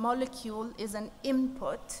as a molecule is an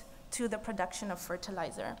input to the production of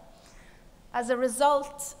fertilizer. As a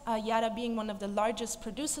result, Yara being one of the largest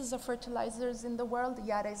producers of fertilizers in the world,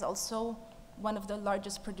 Yara is also one of the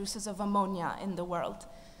largest producers of ammonia in the world.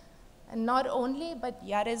 And not only, but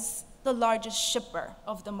Yara is the largest shipper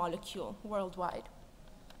of the molecule worldwide.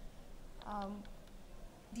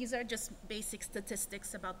 These are just basic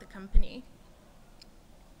statistics about the company.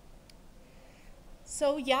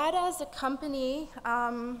 So Yara as a company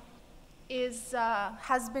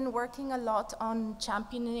has been working a lot on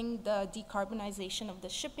championing the decarbonization of the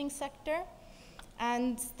shipping sector.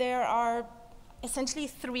 And there are essentially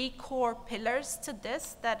 3 core pillars to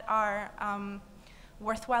this that are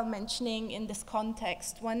worthwhile mentioning in this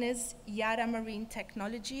context. One is Yara Marine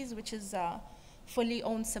Technologies, which is a fully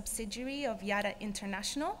owned subsidiary of Yara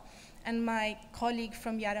International. And my colleague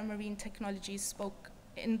from Yara Marine Technologies spoke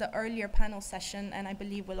in the earlier panel session, and I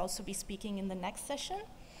believe will also be speaking in the next session.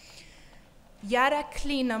 Yara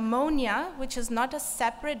Clean Ammonia, which is not a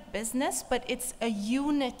separate business, but it's a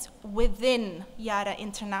unit within Yara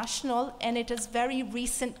International, and it is very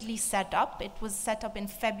recently set up. It was set up in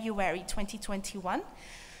February 2021.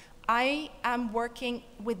 I am working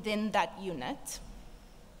within that unit.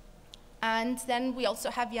 And then we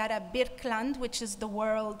also have Yara Birkeland, which is the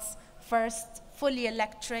world's first fully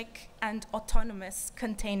electric and autonomous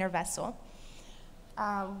container vessel,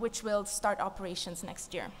 which will start operations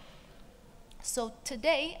next year. So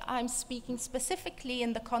today, I'm speaking specifically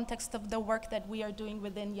in the context of the work that we are doing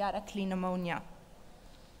within Yara Clean Ammonia.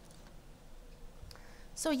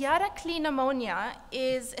 So Yara Clean Ammonia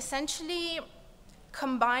is essentially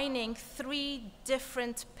combining 3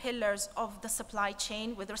 different pillars of the supply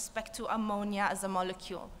chain with respect to ammonia as a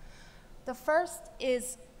molecule. The first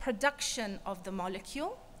is production of the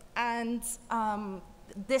molecule, and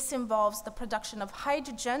this involves the production of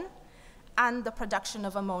hydrogen and the production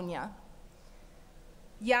of ammonia.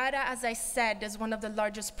 Yara, as I said, is one of the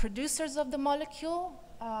largest producers of the molecule.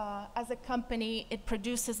 As a company, it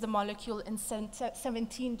produces the molecule in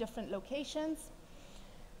 17 different locations.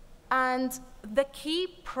 And the key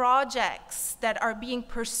projects that are being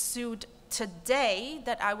pursued today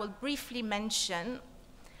that I will briefly mention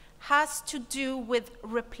has to do with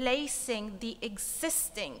replacing the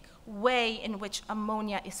existing way in which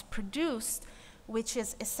ammonia is produced, which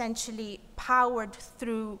is essentially powered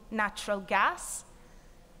through natural gas,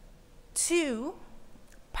 to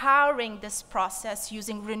powering this process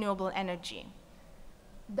using renewable energy.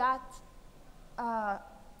 That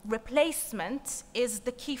replacement is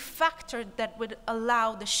the key factor that would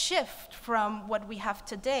allow the shift from what we have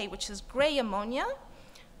today, which is gray ammonia,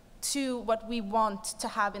 to what we want to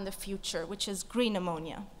have in the future, which is green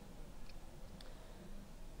ammonia.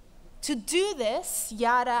 To do this,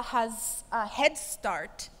 Yara has a head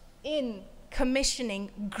start in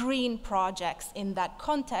commissioning green projects in that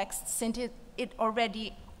context, since it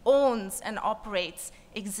already owns and operates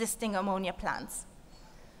existing ammonia plants.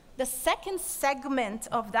 The second segment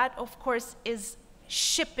of that, of course, is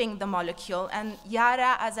shipping the molecule, and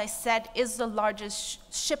Yara, as I said, is the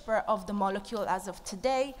largest shipper of the molecule as of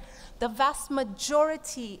today. The vast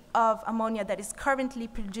majority of ammonia that is currently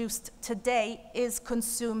produced today is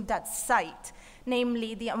consumed at site.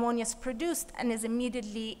 Namely, the ammonia is produced and is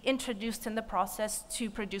immediately introduced in the process to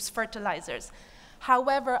produce fertilizers.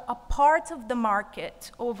 However, a part of the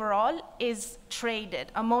market overall is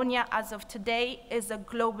traded. Ammonia, as of today, is a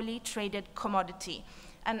globally traded commodity.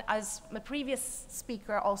 And as my previous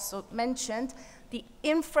speaker also mentioned, the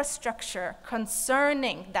infrastructure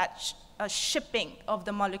concerning that shipping of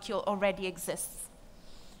the molecule already exists.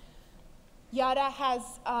 Yara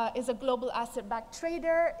is a global asset-backed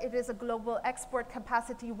trader. It is a global export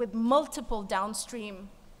capacity with multiple downstream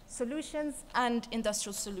solutions and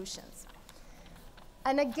industrial solutions.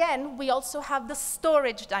 And again, we also have the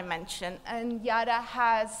storage dimension, and Yara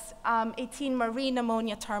has 18 marine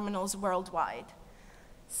ammonia terminals worldwide.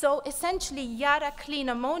 So essentially, Yara Clean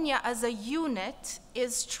Ammonia as a unit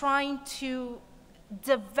is trying to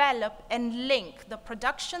develop and link the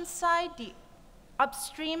production side, the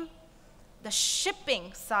upstream, the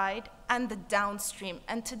shipping side, and the downstream.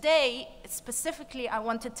 And today, specifically, I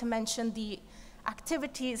wanted to mention the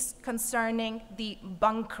activities concerning the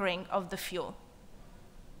bunkering of the fuel.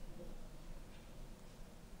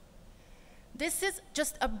 This is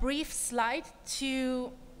just a brief slide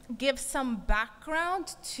to give some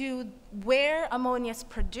background to where ammonia is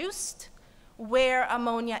produced, where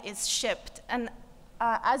ammonia is shipped. And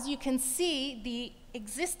as you can see, the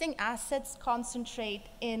existing assets concentrate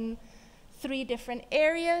in 3 different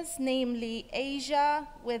areas, namely Asia,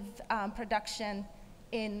 with production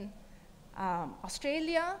in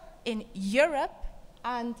Australia, in Europe,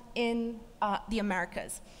 and in the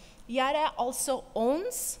Americas. Yara also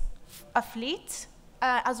owns a fleet,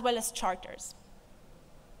 as well as charters.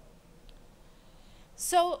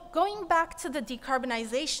 So going back to the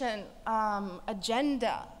decarbonization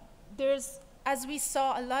agenda, there's, as we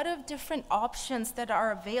saw, a lot of different options that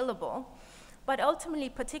are available, but ultimately,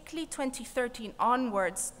 particularly 2013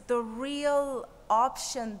 onwards, the real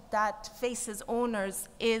option that faces owners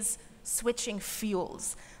is switching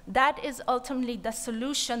fuels. That is ultimately the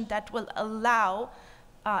solution that will allow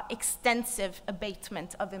extensive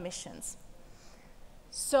abatement of emissions.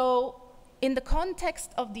 So in the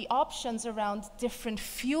context of the options around different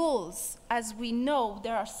fuels, as we know,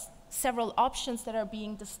 there are several options that are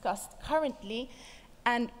being discussed currently.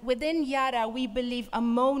 And within Yara, we believe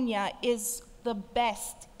ammonia is the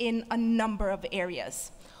best in a number of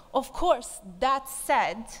areas. Of course, that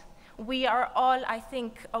said, we are all, I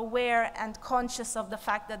think, aware and conscious of the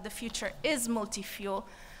fact that the future is multi-fuel.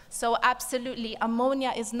 So absolutely,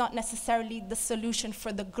 ammonia is not necessarily the solution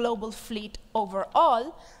for the global fleet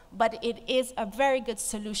overall, but it is a very good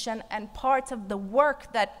solution, and part of the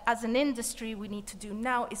work that as an industry we need to do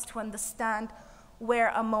now is to understand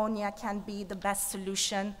where ammonia can be the best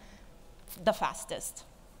solution the fastest.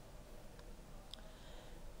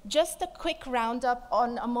 Just a quick roundup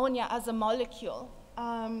on ammonia as a molecule.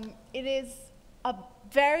 It is a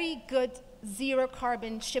very good zero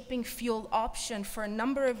carbon shipping fuel option for a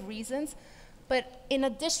number of reasons, but in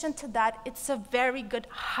addition to that, it's a very good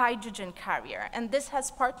hydrogen carrier, and this has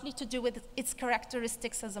partly to do with its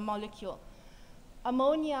characteristics as a molecule.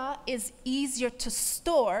 Ammonia is easier to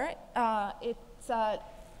store. It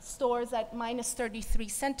stores at minus 33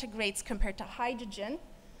 centigrades compared to hydrogen.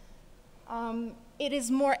 It is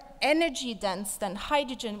more energy dense than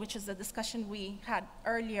hydrogen, which is the discussion we had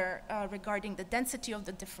earlier regarding the density of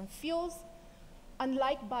the different fuels.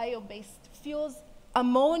 Unlike bio-based fuels,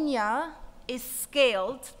 ammonia is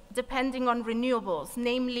scaled depending on renewables.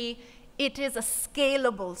 Namely, it is a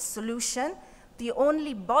scalable solution. The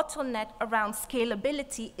only bottleneck around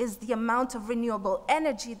scalability is the amount of renewable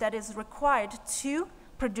energy that is required to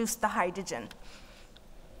produce the hydrogen.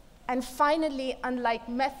 And finally, unlike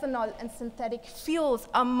methanol and synthetic fuels,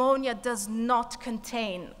 ammonia does not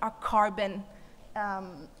contain a carbon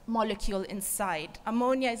molecule inside.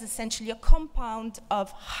 Ammonia is essentially a compound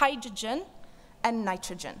of hydrogen and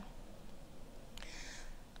nitrogen.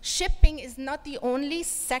 Shipping is not the only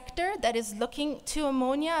sector that is looking to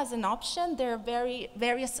ammonia as an option. There are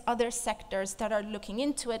various other sectors that are looking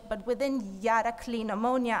into it, but within Yara Clean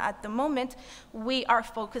Ammonia at the moment, we are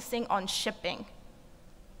focusing on shipping.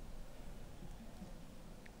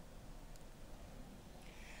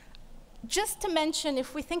 Just to mention,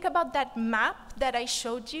 if we think about that map that I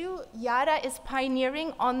showed you, Yara is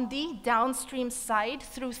pioneering on the downstream side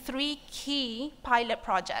through 3 key pilot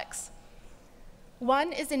projects.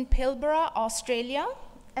 One is in Pilbara, Australia,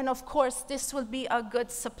 and of course this will be a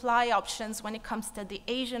good supply options when it comes to the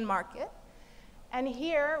Asian market. And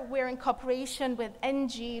here we're in cooperation with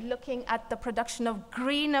NG looking at the production of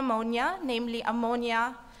green ammonia, namely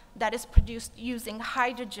ammonia that is produced using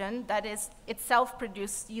hydrogen that is itself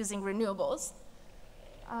produced using renewables.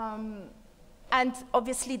 And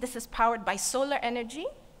obviously this is powered by solar energy.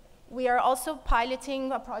 We are also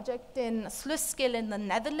piloting a project in Sluiskil in the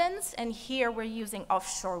Netherlands, and here we're using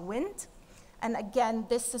offshore wind. And again,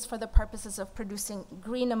 this is for the purposes of producing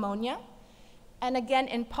green ammonia. And again,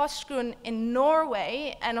 in Porsgrunn in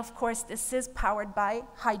Norway, and of course this is powered by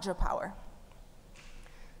hydropower.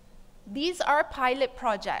 These are pilot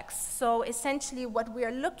projects, so essentially what we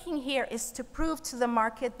are looking here is to prove to the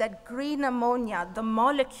market that green ammonia, the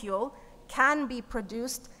molecule, can be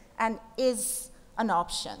produced and is an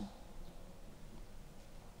option.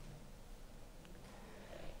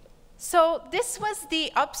 So this was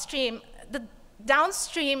the upstream. The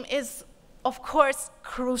downstream is, of course,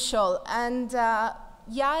 crucial, and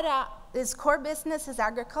Yara's core business is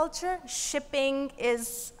agriculture. Shipping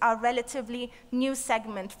is a relatively new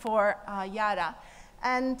segment for Yara.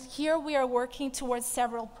 And here we are working towards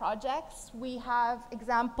several projects. We have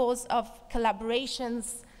examples of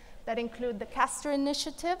collaborations that include the Castor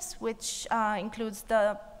initiatives, which includes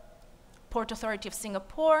the Port Authority of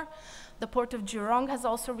Singapore. The Port of Jurong has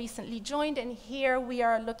also recently joined, and here we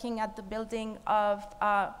are looking at the building of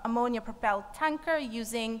ammonia-propelled tanker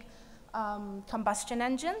using combustion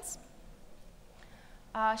engines.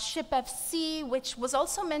 Ship FC, which was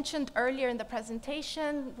also mentioned earlier in the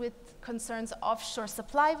presentation with concerns offshore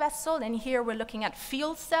supply vessel, and here we're looking at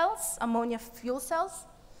fuel cells, ammonia fuel cells.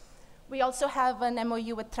 We also have an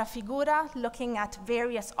MOU with Trafigura looking at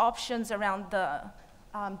various options around the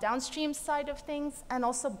downstream side of things, and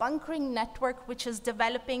also bunkering network, which is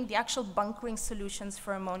developing the actual bunkering solutions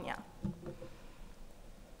for ammonia.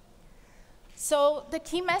 So the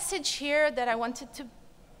key message here that I wanted to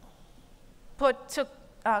put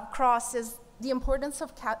across is the importance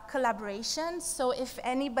of collaboration. So if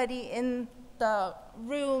anybody in the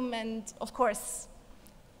room and of course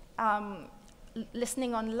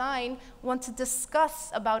listening online want to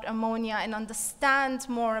discuss about ammonia and understand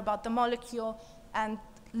more about the molecule and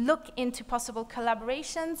look into possible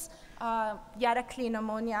collaborations, Yara Clean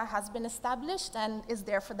Ammonia has been established and is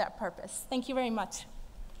there for that purpose. Thank you very much.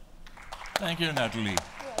 Thank you, Natalie. You're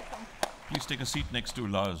welcome. Please take a seat next to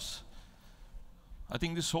Lars. I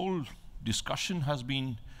think this whole discussion has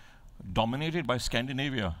been dominated by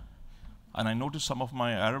Scandinavia, and I noticed some of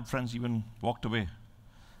my Arab friends even walked away.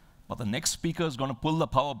 But the next speaker is going to pull the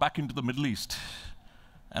power back into the Middle East.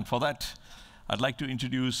 And for that, I'd like to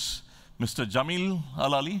introduce Mr. Jamil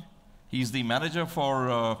Al-Ali. He's the manager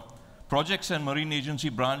for Projects and Marine Agency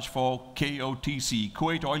branch for KOTC,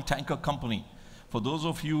 Kuwait Oil Tanker Company. For those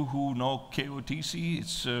of you who know KOTC,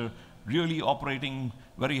 it's really operating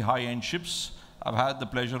very high-end ships. I've had the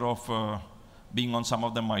pleasure of being on some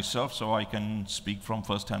of them myself, so I can speak from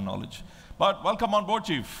first-hand knowledge. But welcome on board,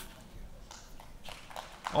 Chief.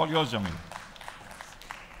 All yours, Jamil.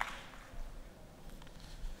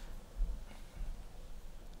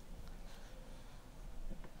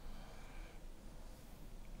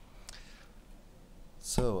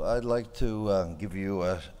 So I'd like to give you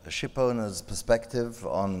a ship owner's perspective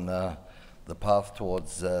on the path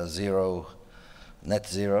towards net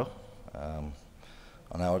zero, on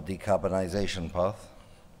our decarbonization path.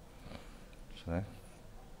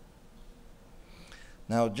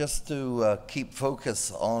 Now, just to keep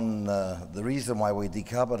focus on the reason why we're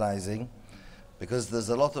decarbonizing, because there's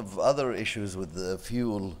a lot of other issues with the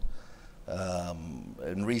fuel.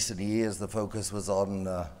 In recent years, the focus was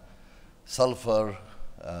on sulfur,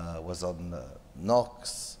 was on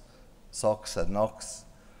NOx, SOx and NOx,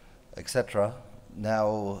 etc.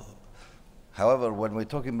 Now, however, when we're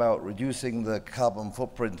talking about reducing the carbon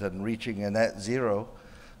footprint and reaching a net zero,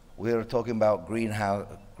 we're talking about greenhouse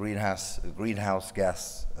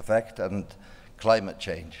gas effect and climate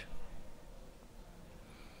change.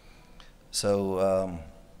 So,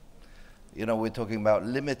 you know, we're talking about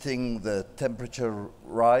limiting the temperature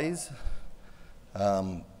rise.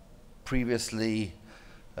 Previously,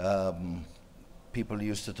 people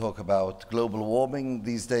used to talk about global warming.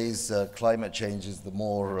 These days, climate change is the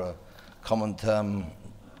more common term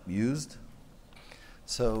used.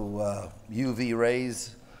 So UV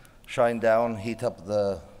rays shine down, heat up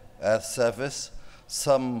the Earth's surface.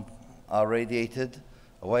 Some are radiated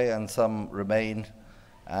away and some remain,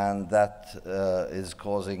 and that is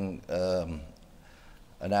causing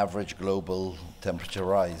an average global temperature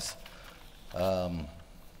rise. And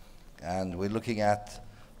we're looking at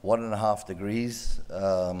 1.5 degrees,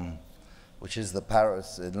 which is the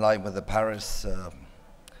Paris, in line with the Paris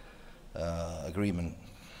Agreement.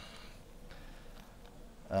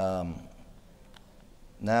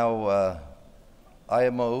 Now,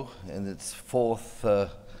 IMO, in its fourth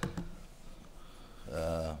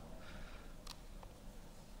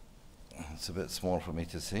it's a bit small for me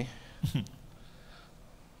to see.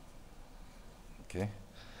 Okay.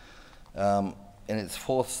 In its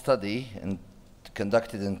fourth study,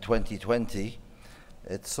 conducted in 2020,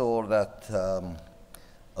 it saw that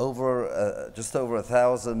just over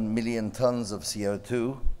 1,000 million tons of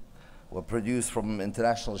CO2 were produced from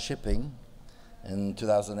international shipping in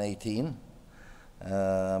 2018,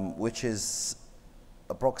 which is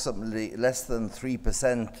approximately less than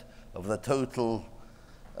 3% of the total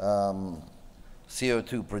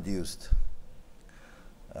CO2 produced.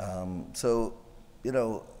 So, you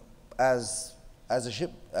know, as a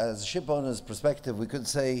ship owner's perspective, we could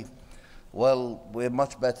say, well, we're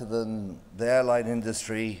much better than the airline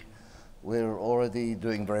industry. We're already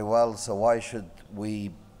doing very well, so why should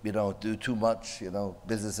we, you know, do too much, you know,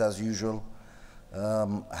 business as usual?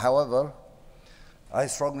 However, I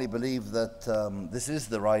strongly believe that this is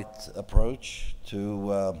the right approach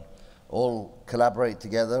to all collaborate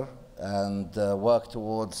together and work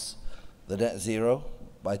towards the net zero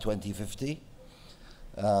by 2050.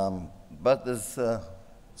 But there's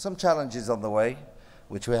some challenges on the way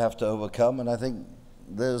which we have to overcome, and I think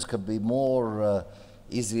those could be more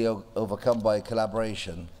easily overcome by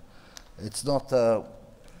collaboration. It's not,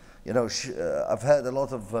 you know, I've heard a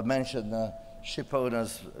lot of mention ship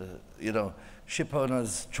owners, you know, ship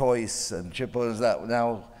owners' choice and ship owners that.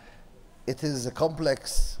 Now, it is a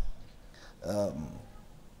complex,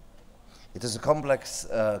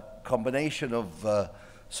 combination of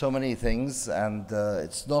so many things, and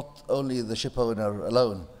it's not only the ship owner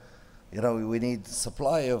alone. You know, we need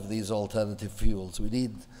supply of these alternative fuels. We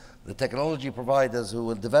need the technology providers who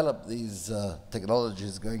will develop these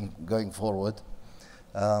technologies going forward.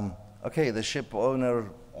 Okay, the ship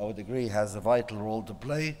owner, I would agree, has a vital role to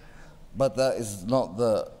play, but that is not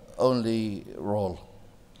the only role.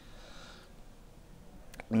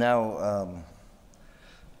 Now,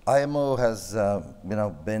 IMO has, you know,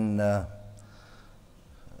 been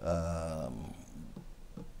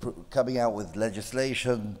coming out with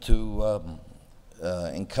legislation to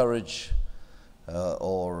encourage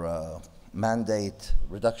or mandate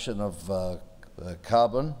reduction of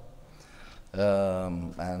carbon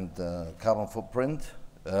and carbon footprint,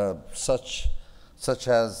 such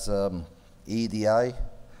as EEDI,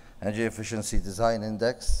 Energy Efficiency Design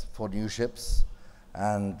Index for new ships,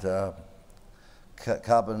 and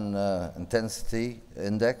carbon intensity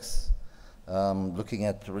index, looking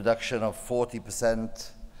at reduction of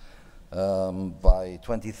 40% by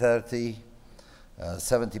 2030,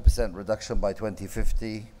 70% reduction by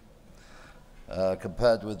 2050,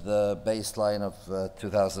 compared with the baseline of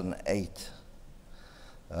 2008.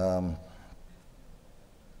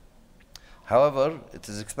 However, it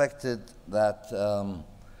is expected that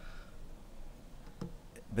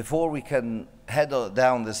before we can head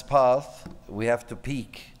down this path, we have to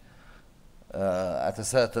peak at a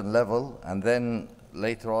certain level, and then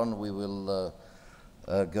later on we will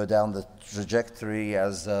go down the trajectory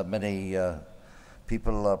as many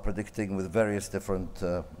people are predicting, with various different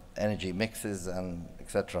energy mixes and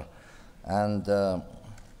etc. And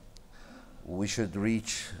we should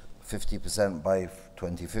reach 50% by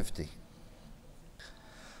 2050.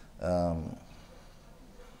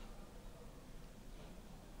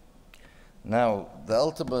 Now, the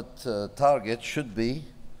ultimate target should be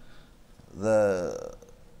the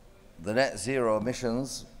net zero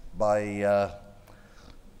emissions by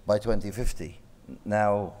 2050.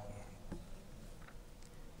 Now,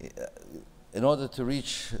 in order to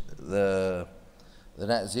reach the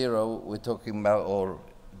net zero, we're talking about, or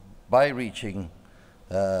by reaching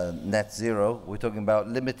net zero, we're talking about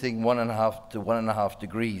limiting 1.5 to 1.5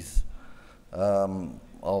 degrees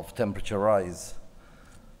of temperature rise,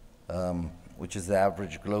 which is the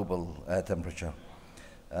average global temperature,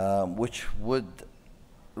 which would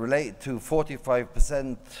relate to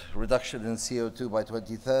 45% reduction in CO2 by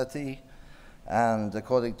 2030, and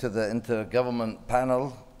according to the Intergovernment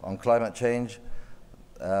Panel on Climate Change,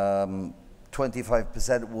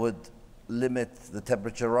 25% would limit the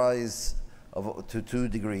temperature rise to 2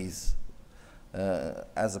 degrees,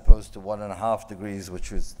 as opposed to 1.5 degrees,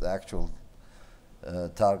 which is the actual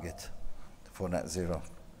target for net zero.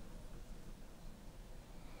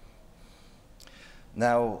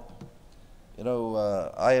 Now, you know,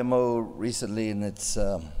 IMO recently in its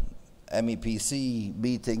MEPC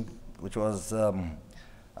meeting, which was,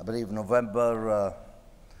 I believe, November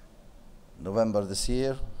this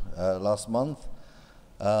year, last month,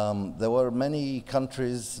 there were many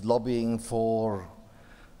countries lobbying for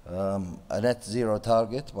a net zero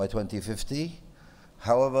target by 2050.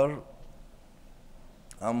 However,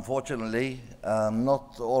 unfortunately,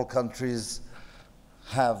 not all countries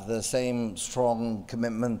have the same strong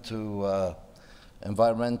commitment to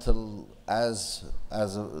environmental as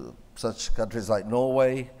such countries like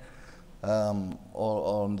Norway. Or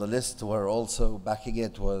on the list were also backing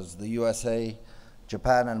it was the USA,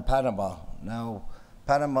 Japan, and Panama. Now,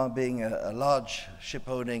 Panama being a large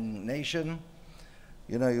ship-owning nation,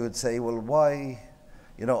 you know, you would say, well, why,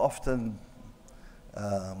 you know, often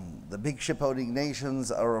the big ship-owning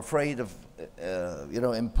nations are afraid of, you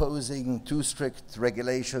know, imposing too strict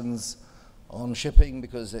regulations on shipping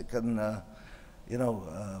because it can, you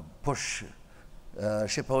know, push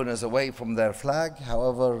ship owners away from their flag.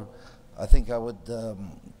 However, I think I would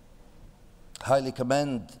highly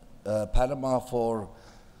commend Panama for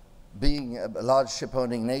being a large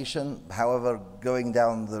ship-owning nation, however, going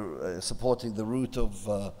down the, supporting the route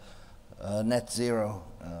of net zero.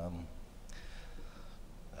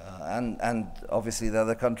 And obviously the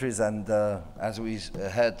other countries, and as we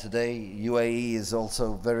heard today, UAE is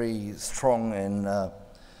also very strong in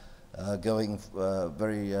going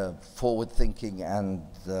very forward-thinking and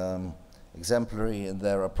exemplary in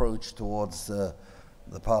their approach towards the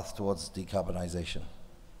path towards decarbonization.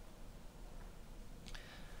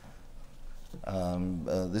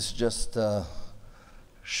 This is just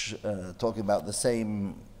talking about the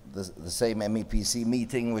same MEPC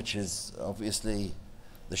meeting, which is obviously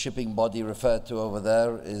the shipping body referred to over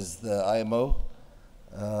there is the IMO,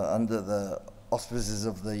 under the auspices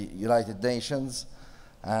of the United Nations,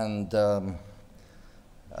 and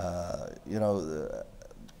you know,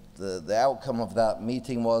 the outcome of that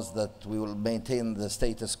meeting was that we will maintain the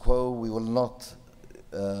status quo. We will not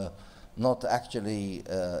actually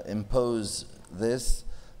impose this,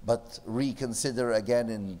 but reconsider again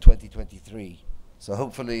in 2023. So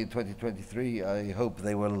hopefully in 2023, I hope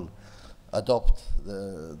they will adopt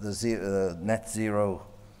the net zero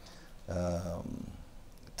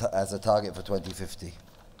as a target for 2050.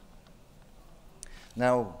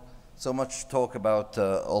 Now, so much talk about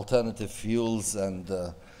alternative fuels and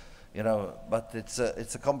you know, but it's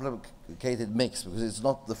a complicated mix because it's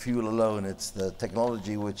not the fuel alone, it's the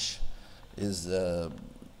technology which is,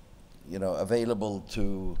 you know, available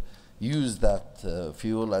to use that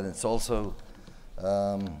fuel, and it's also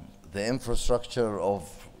the infrastructure of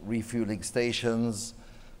refueling stations.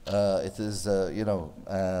 It is, you know,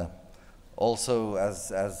 also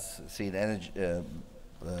as seen energy,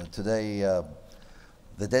 today,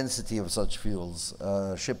 the density of such fuels.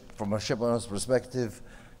 From a ship owner's perspective,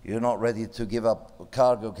 you're not ready to give up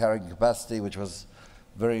cargo carrying capacity, which was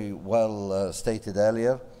very well stated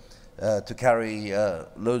earlier, to carry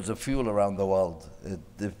loads of fuel around the world.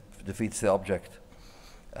 It defeats the object.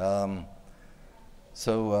 Biogas,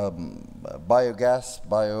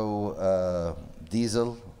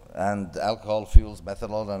 biodiesel, and alcohol fuels,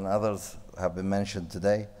 methanol and others have been mentioned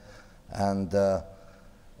today. And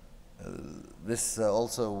this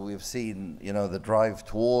also, we've seen, you know, the drive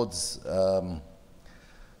towards,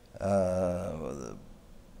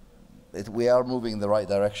 we are moving in the right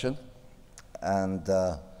direction, and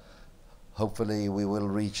hopefully we will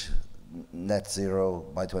reach net zero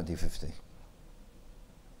by 2050.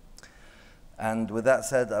 And with that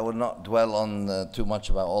said, I will not dwell on too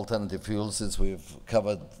much about alternative fuels, since we've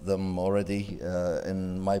covered them already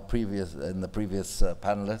in the previous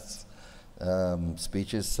panelists'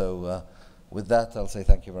 speeches. So with that, I'll say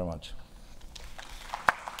thank you very much.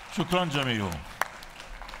 Shukran, Jamil.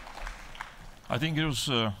 I think it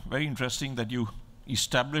was very interesting that you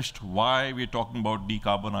established why we're talking about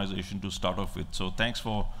decarbonization to start off with. So thanks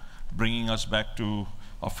for bringing us back to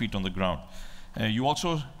our feet on the ground. You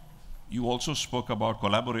also spoke about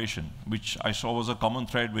collaboration, which I saw was a common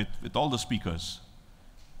thread with all the speakers,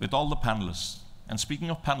 with all the panelists. And speaking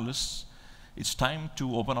of panelists, it's time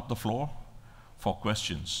to open up the floor for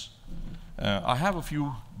questions. I have a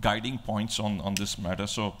few guiding points on this matter.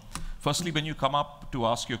 So firstly, when you come up to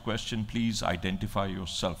ask your question, please identify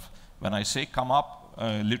yourself. When I say come up,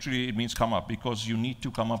 literally it means come up, because you need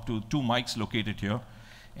to come up to 2 mics located here,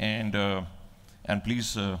 and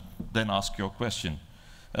please then ask your question.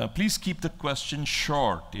 Please keep the question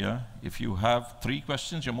short, yeah? If you have 3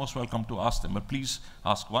 questions, you're most welcome to ask them, but please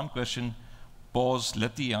ask 1 question, pause,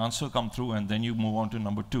 let the answer come through, and then you move on to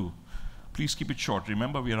number 2. Please keep it short.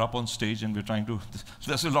 Remember, we are up on stage and we're trying to,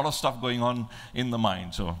 there's a lot of stuff going on in the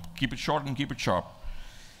mind, so keep it short and keep it sharp.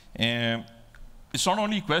 It's not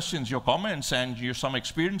only questions, your comments and some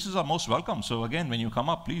experiences are most welcome. So again, when you come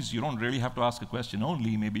up, please, you don't really have to ask a question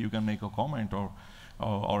only. Maybe you can make a comment or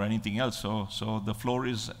anything else. So the floor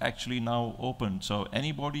is actually now open. So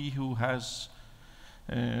anybody who has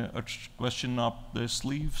a question up their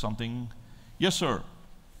sleeve, something? Yes, sir.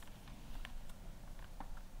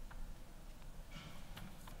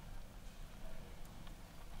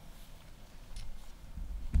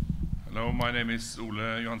 Hello, my name is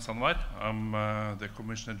Ole Johan Sandvær. I'm the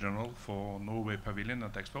Commissioner General for Norway Pavilion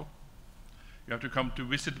at Expo. You have to come to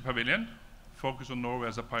visit the pavilion, focus on Norway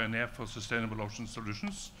as a pioneer for sustainable ocean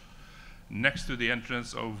solutions, next to the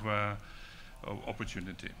entrance of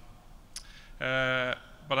opportunity.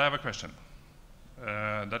 But I have a question.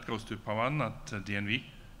 That goes to Pawan at DNV.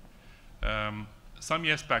 Some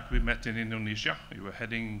years back we met in Indonesia. You were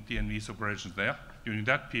heading DNV's operations there. During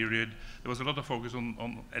that period, there was a lot of focus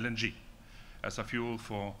on LNG as a fuel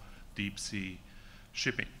for deep sea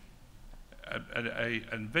shipping.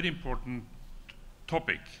 A very important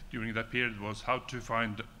topic during that period was how to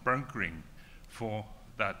find bunkering for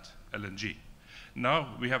that LNG.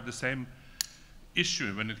 Now we have the same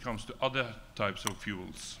issue when it comes to other types of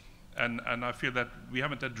fuels. And I feel that we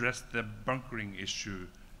haven't addressed the bunkering issue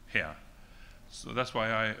here. So that's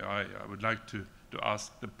why I would like to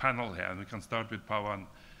ask the panel here, and we can start with Pawan.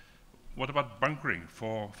 What about bunkering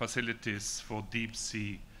for facilities for deep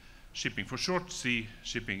sea shipping? For short sea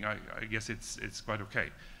shipping, I guess it's quite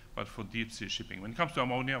okay, but for deep sea shipping, when it comes to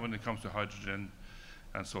ammonia, when it comes to hydrogen,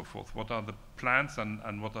 and so forth, what are the plans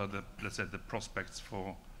and what are the, let's say, the prospects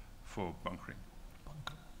for bunkering?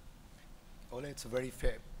 Ole, it's a very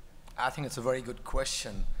fair, I think it's a very good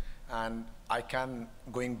question. And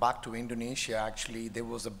going back to Indonesia, actually, there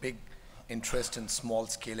was a big interest in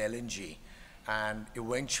small-scale LNG. And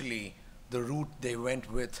eventually, the route they went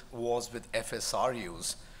with was with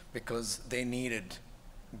FSRUs, because they needed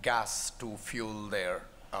gas to fuel their,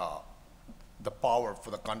 the power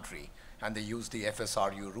for the country, and they used the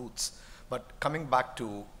FSRU routes. But coming back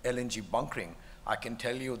to LNG bunkering, I can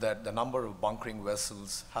tell you that the number of bunkering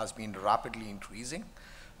vessels has been rapidly increasing.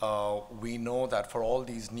 We know that for all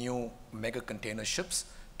these new mega container ships,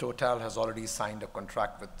 Total has already signed a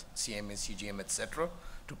contract with CMA, CGM, etc.,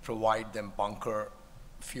 to provide them bunker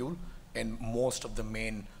fuel in most of the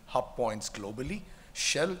main hub points globally.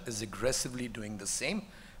 Shell is aggressively doing the same,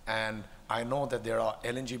 and I know that there are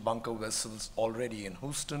LNG bunker vessels already in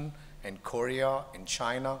Houston, in Korea, in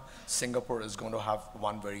China. Singapore is going to have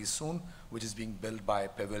one very soon, which is being built by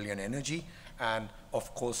Pavilion Energy, and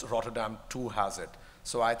of course Rotterdam too has it.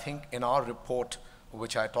 So I think in our report,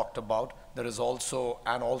 which I talked about, there is also,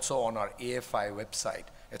 and also on our AFI website,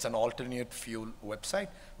 it's an alternate fuel website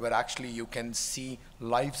where actually you can see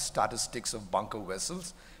live statistics of bunker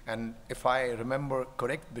vessels. And if I remember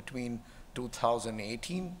correct, between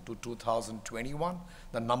 2018 to 2021,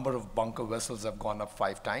 the number of bunker vessels have gone up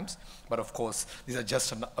 5 times. But of course, these are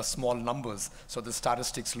just a small numbers, so the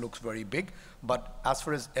statistics looks very big. But as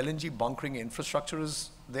far as LNG bunkering infrastructure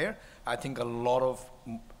is there, I think a lot of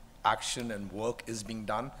action and work is being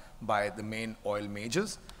done by the main oil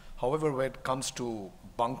majors. However, when it comes to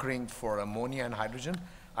bunkering for ammonia and hydrogen,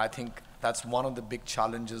 I think that's one of the big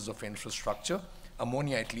challenges of infrastructure.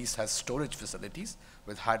 Ammonia at least has storage facilities.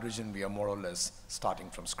 With hydrogen, we are more or less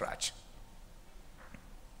starting from scratch.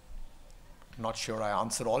 Not sure I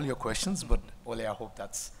answered all your questions, but Ole, I hope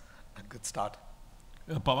that's a good start.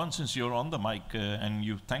 Pawan, since you're on the mic,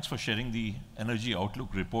 and thanks for sharing the Energy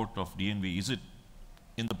Outlook report of DNV. Is it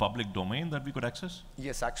in the public domain that we could access?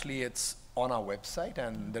 Yes, actually it's on our website,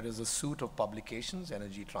 and there is a suite of publications,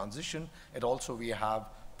 energy transition. It also, we have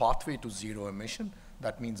pathway to zero emission.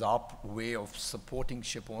 That means our way of supporting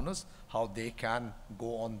ship owners, how they can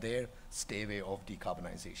go on their stairway of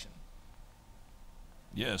decarbonization.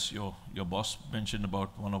 Yes, your boss mentioned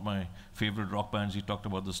about one of my favorite rock bands. He talked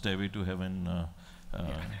about the Stairway to Heaven.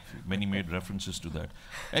 Many made references to that.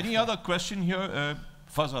 Any other question here?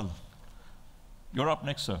 Fazal, you're up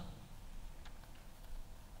next, sir.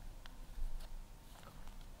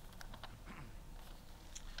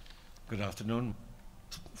 Good afternoon.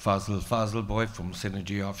 Fazal Boy from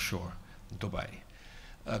Synergy Offshore, Dubai.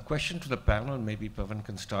 A question to the panel, maybe Pavan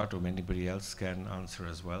can start or anybody else can answer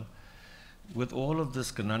as well. With all of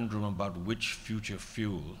this conundrum about which future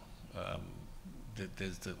fuel,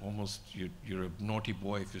 there's almost, you're a naughty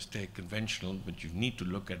boy if you stay conventional, but you need to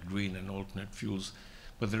look at green and alternate fuels,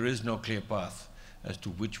 but there is no clear path as to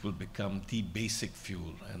which will become the basic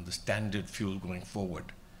fuel and the standard fuel going forward.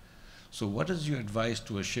 So what is your advice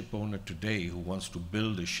to a ship owner today who wants to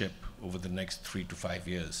build a ship over the next 3 to 5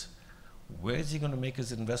 years? Where is he going to make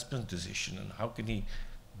his investment decision, and how can he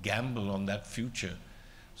gamble on that future?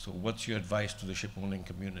 So what's your advice to the ship owning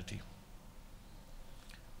community?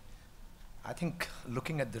 I think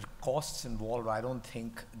looking at the costs involved, I don't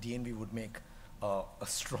think DNV would make a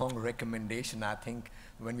strong recommendation. I think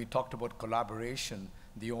when we talked about collaboration,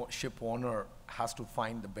 the ship owner has to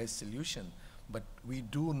find the best solution. But we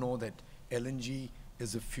do know that LNG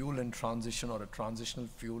is a fuel in transition or a transitional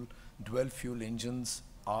fuel. Dual fuel engines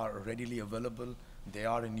are readily available. They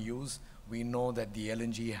are in use. We know that the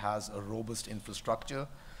LNG has a robust infrastructure.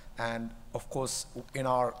 And of course, in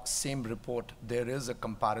our same report, there is a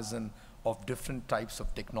comparison of different types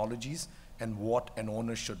of technologies and what an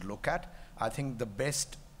owner should look at. I think the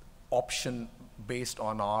best option based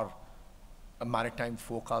on our maritime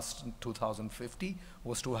forecast in 2050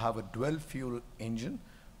 was to have a dual fuel engine,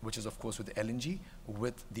 which is of course with LNG,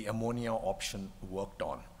 with the ammonia option worked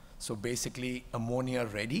on. So basically ammonia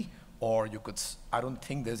ready, or you could, I don't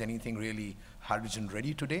think there's anything really hydrogen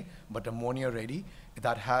ready today, but ammonia ready,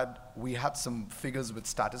 we had some figures with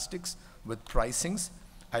statistics, with pricings.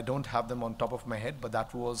 I don't have them on top of my head, but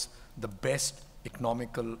that was the best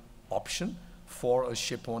economical option for a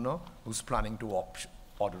ship owner who's planning to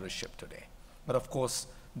order a ship today. But of course,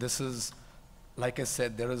 this is, like I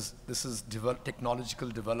said, this is technological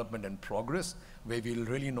development and progress, where we'll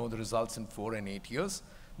really know the results in 4 and 8 years.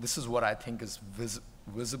 This is what I think is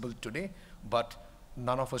visible today, but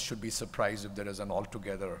none of us should be surprised if there is an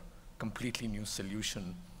altogether completely new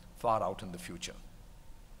solution far out in the future.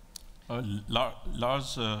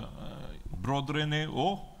 Lars Brodrene,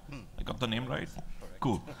 I got the name right?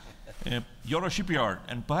 Cool. You're a shipyard,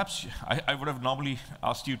 and perhaps I would have normally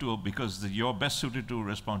asked you to, because you're best suited to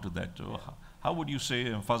respond to that. So how would you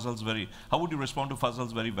say how would you respond to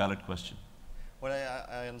Fazal's very valid question? Well,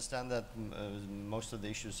 I understand that most of the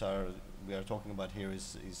issues we are talking about here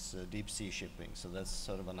is deep sea shipping, so that's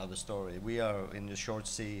sort of another story. We are in the short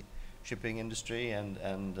sea shipping industry and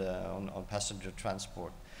on passenger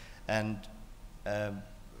transport. And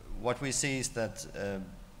what we see is that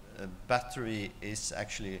battery is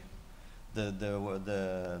actually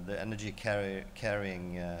the energy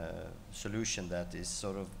carrying solution that is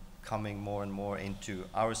sort of coming more and more into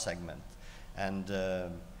our segment. And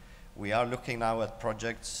we are looking now at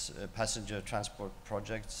projects, passenger transport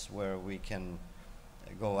projects, where we can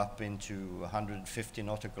go up into 150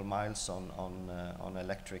 nautical miles on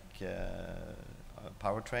electric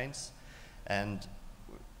powertrains. And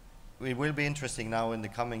it will be interesting now in the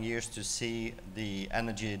coming years to see the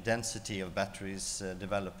energy density of batteries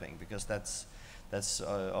developing, because that's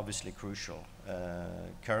obviously crucial.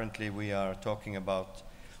 Currently we are talking about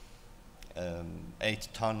 8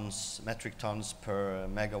 metric tons per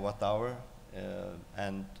megawatt hour,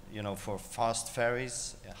 and for fast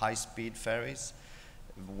ferries, high-speed ferries,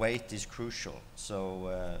 weight is crucial.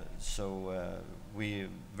 So we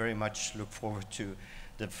very much look forward to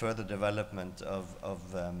the further development of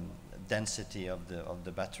density of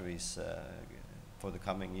the batteries for the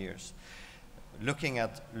coming years. Looking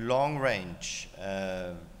at long range,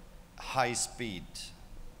 high speed,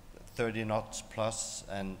 30 knots plus,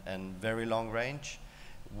 and very long range,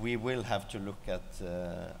 we will have to look at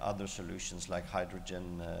other solutions like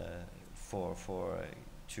hydrogen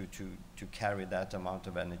to carry that amount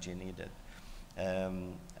of energy needed.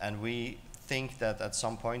 And we think that at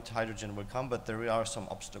some point hydrogen will come, but there are some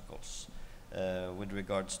obstacles with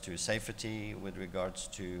regards to safety, with regards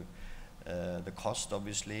to the cost,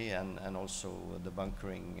 obviously, and also the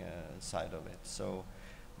bunkering side of it. So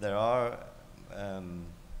there are, in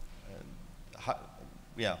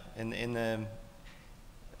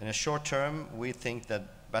a short term, we think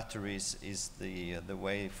that batteries is the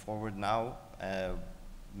way forward now,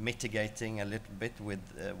 mitigating a little bit with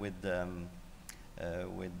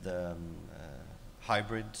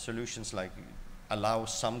hybrid solutions, like allow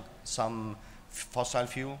some fossil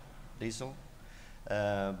fuel, diesel,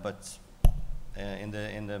 but in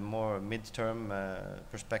the more mid-term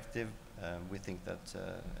perspective, we think that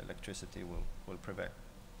electricity will prevail.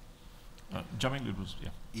 Jamil, it was, yeah.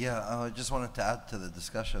 Yeah, I just wanted to add to the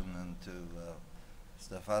discussion and to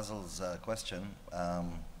Mr. Fazl's question.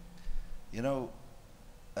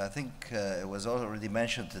 I think it was already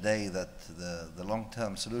mentioned today that the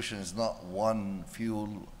long-term solution is not one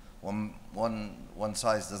fuel, one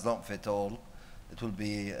size does not fit all. It will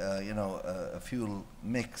be, a fuel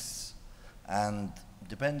mix, and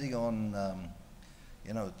depending on,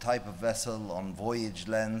 type of vessel, on voyage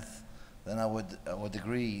length, then I would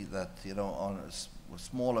agree that, on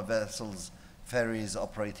smaller vessels, ferries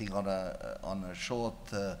operating on a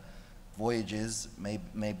short voyages,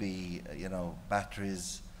 maybe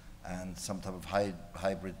batteries and some type of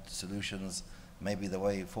hybrid solutions may be the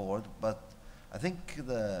way forward. But I think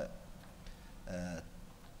the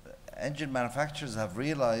engine manufacturers have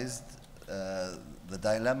realized the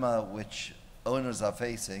dilemma which owners are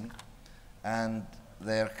facing, and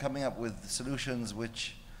they're coming up with solutions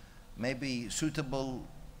which may be suitable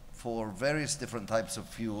for various different types of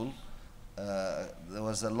fuel. There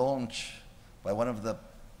was a launch by one of the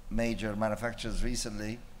major manufacturers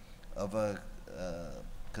recently of a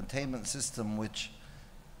containment system which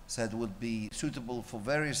said would be suitable for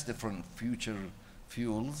various different future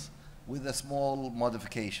fuels with a small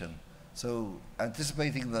modification. So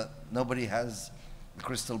anticipating that nobody has a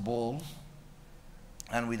crystal ball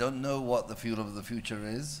and we don't know what the fuel of the future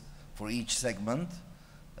is for each segment,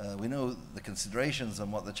 we know the considerations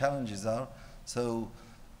and what the challenges are. So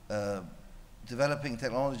developing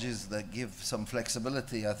technologies that give some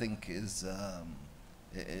flexibility, I think, is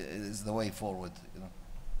the way forward.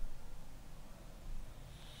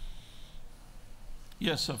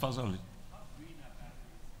 Yes, Fazal.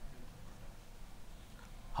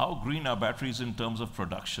 How green are batteries in terms of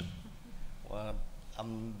production? Well, I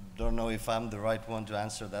don't know if I'm the right one to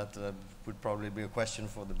answer that. Would probably be a question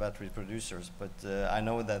for the battery producers. But I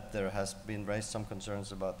know that there has been raised some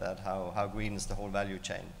concerns about that. How green is the whole value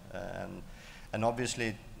chain? And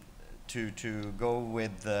obviously, to go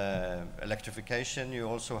with electrification, you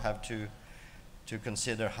also have to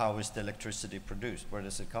consider how is the electricity produced. Where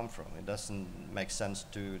does it come from? It doesn't make sense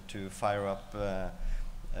to fire up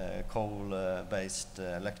coal-based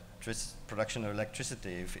production of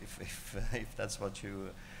electricity if that's what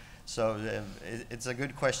you. So it's a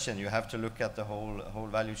good question. You have to look at the whole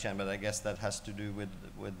value chain, but I guess that has to do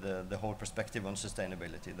with the whole perspective on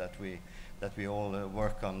sustainability, that we all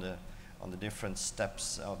work on the different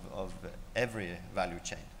steps of every value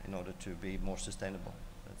chain in order to be more sustainable.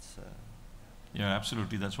 That's. Yeah,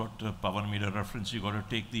 absolutely. That's what Pavan made a reference. You got to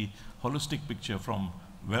take the holistic picture from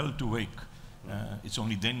well to wake. It's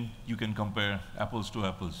only then you can compare apples to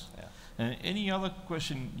apples. Yeah. Any other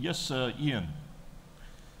question? Yes, Ian.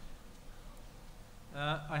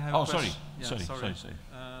 I have oh, a sorry. Yeah, sorry.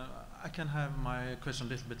 I can have my question a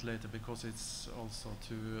little bit later because it's also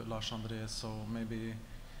to Lars André. So maybe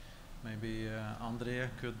André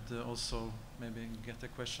could also maybe get a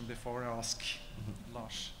question before I ask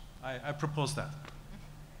Lars. I propose that.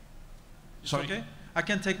 It's Sorry? okay? I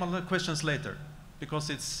can take my questions later, because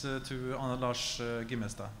it's to Lars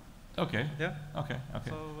Gimmestad. Okay. Yeah? Okay, okay.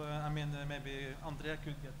 So, I mean, maybe Andrea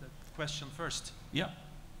could get the question first. Yeah.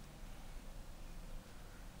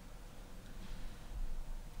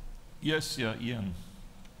 Yes, yeah, Ian.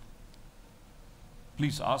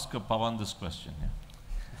 Please ask Pawan this question.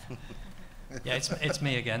 Yeah. Yeah, it's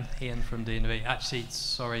me again, Ian from DNV. Actually,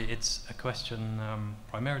 sorry, it's a question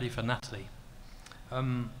primarily for Natalie.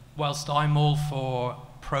 Whilst I'm all for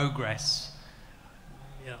progress,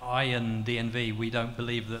 you know, I and DNV, we don't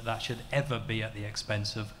believe that that should ever be at the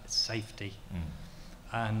expense of safety.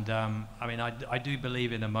 And I mean, I do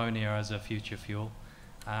believe in ammonia as a future fuel,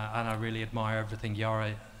 and I really admire everything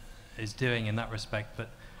Yara is doing in that respect. But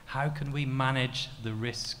how can we manage the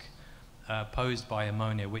risk posed by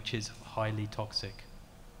ammonia, which is highly toxic?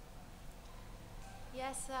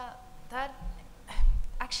 Yes, that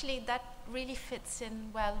really fits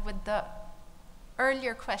in well with the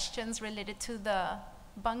earlier questions related to the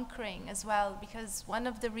bunkering as well, because one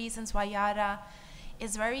of the reasons why Yara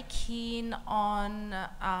is very keen on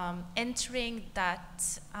entering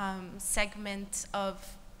that segment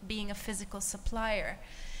of being a physical supplier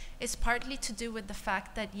is partly to do with the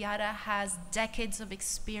fact that Yara has decades of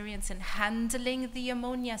experience in handling the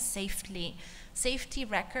ammonia safely. Safety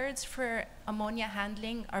records for ammonia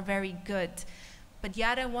handling are very good, but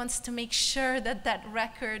Yara wants to make sure that that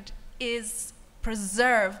record is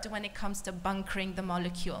preserved when it comes to bunkering the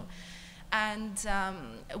molecule. And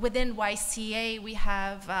within YCA, we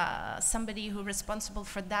have somebody who's responsible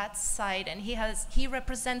for that side, and he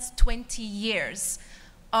represents 20 years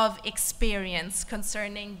of experience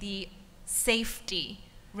concerning the safety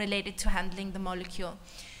related to handling the molecule.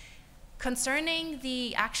 Concerning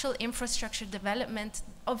the actual infrastructure development,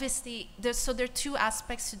 obviously, there are two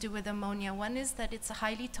aspects to do with ammonia. One is that it's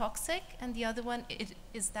highly toxic, and the other one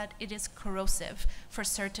is that it is corrosive for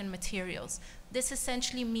certain materials. This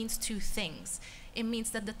essentially means two things. It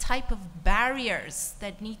means that the type of barriers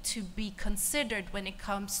that need to be considered when it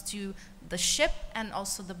comes to the ship and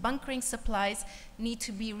also the bunkering supplies need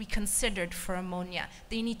to be reconsidered for ammonia.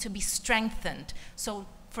 They need to be strengthened. So,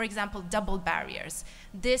 for example, double barriers.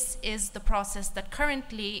 This is the process that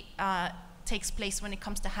currently takes place when it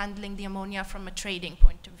comes to handling the ammonia from a trading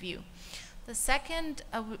point of view. The second,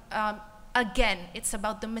 again, it's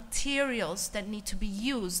about the materials that need to be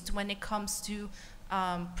used when it comes to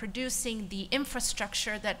producing the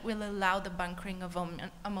infrastructure that will allow the bunkering of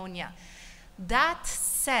ammonia. That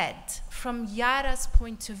said, from Yara's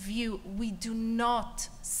point of view, we do not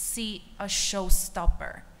see a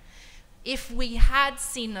showstopper. If we had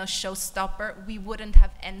seen a showstopper, we wouldn't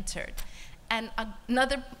have entered. And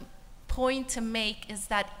another point to make is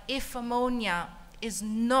that if ammonia is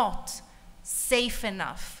not safe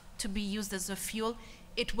enough to be used as a fuel,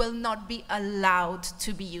 it will not be allowed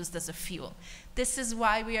to be used as a fuel. This is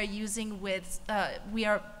why we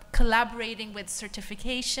are collaborating with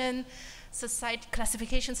classification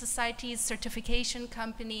societies, certification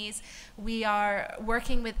companies. We are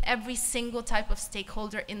working with every single type of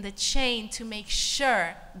stakeholder in the chain to make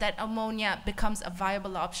sure that ammonia becomes a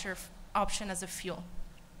viable option as a fuel.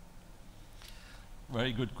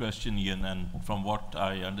 Very good question, Ian. And from what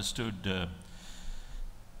I understood,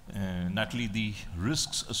 Natalie, the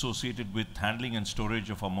risks associated with handling and storage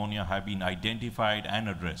of ammonia have been identified and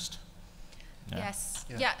addressed. Yeah. Yes.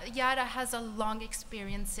 Yeah, Yara has a long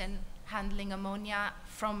experience in handling ammonia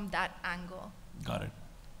from that angle. Got it.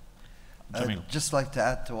 I'd just like to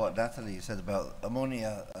add to what Natalie said about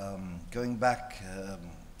ammonia. Going back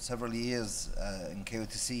several years in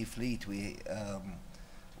KOTC fleet, we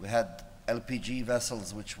had LPG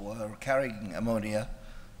vessels which were carrying ammonia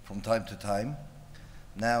from time to time.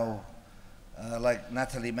 Now, like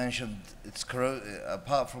Natalie mentioned, it's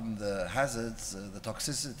apart from the hazards, the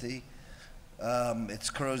toxicity, it's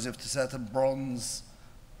corrosive to certain bronze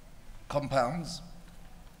compounds.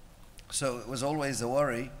 So it was always a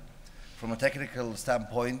worry from a technical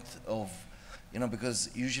standpoint of, because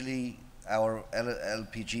usually our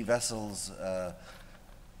LPG vessels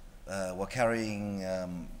were carrying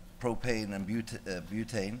propane and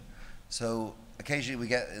butane. So occasionally we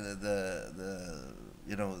get the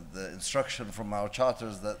instruction from our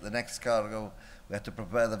charters that the next cargo we have to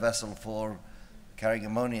prepare the vessel for carrying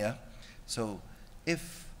ammonia. So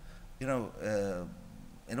if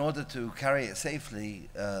in order to carry it safely,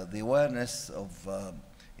 the awareness of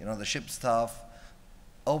the ship staff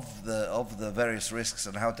of the various risks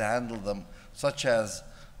and how to handle them, such as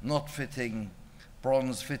not fitting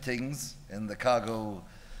bronze fittings in the cargo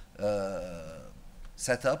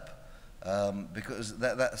setup, because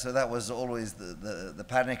that was always the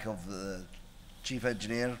panic of the chief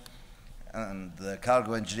engineer and the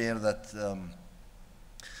cargo engineer that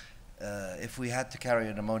if we had to carry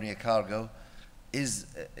an ammonia cargo, is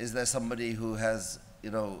there somebody who has,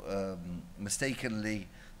 mistakenly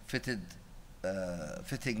fitted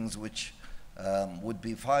fittings which would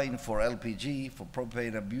be fine for LPG, for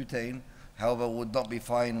propane and butane, however would not be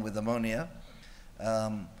fine with ammonia,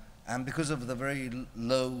 and because of the very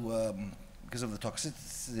low, because of the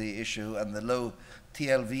toxicity issue and the low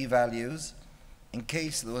TLV values, in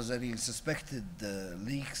case there was any suspected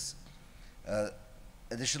leaks,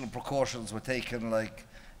 additional precautions were taken, like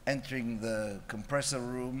entering the compressor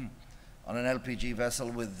room on an LPG vessel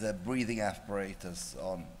with the breathing apparatus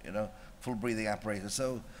on, full breathing apparatus.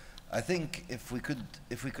 So I think if we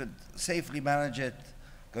could safely manage it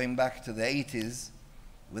going back to the 80s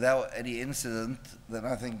without any incident, then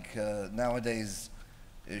I think nowadays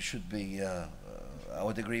it should be, I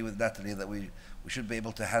would agree with Natalie that we should be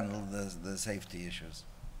able to handle the safety issues.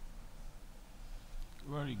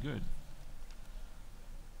 Very good.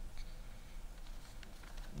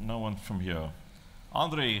 No one from here.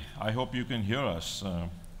 Andre, I hope you can hear us.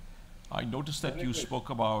 I noticed that you spoke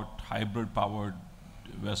about hybrid powered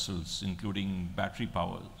vessels, including battery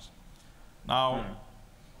powers. Now,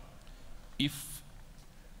 if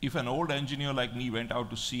an old engineer like me went out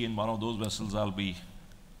to sea in one of those vessels, I'll be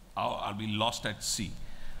lost at sea.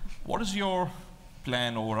 What is your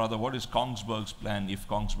plan, or rather, what is Kongsberg's plan, if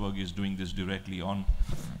Kongsberg is doing this directly, on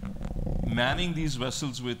manning these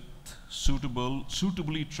vessels with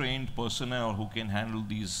suitably trained personnel who can handle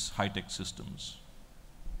these high-tech systems?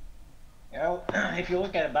 Well, if you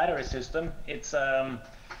look at a battery system, it's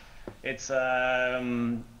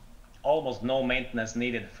almost no maintenance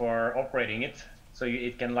needed for operating it. So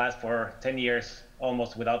it can last for 10 years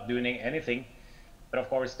almost without doing anything. But of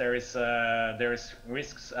course, there is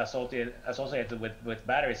risks associated with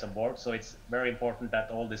batteries on board. So it's very important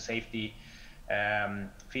that all the safety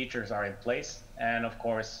features are in place. And of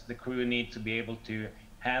course, the crew need to be able to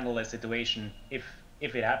handle a situation if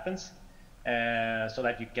it happens, so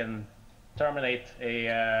that you can terminate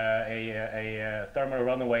a thermal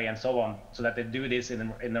runaway and so on, so that they do this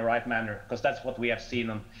in the right manner. Because that's what we have seen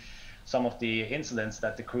on some of the incidents,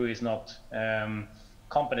 that the crew is not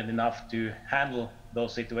competent enough to handle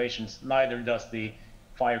those situations. Neither does the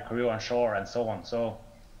fire crew on shore and so on. So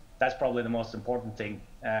that's probably the most important thing,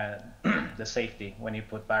 the safety when you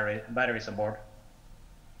put batteries on board.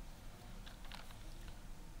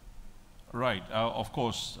 Right. Of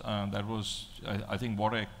course, that was, I think,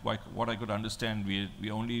 what I could understand.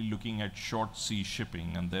 We're only looking at short sea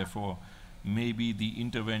shipping, and therefore maybe the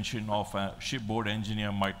intervention of a shipboard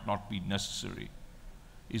engineer might not be necessary.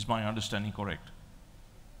 Is my understanding correct?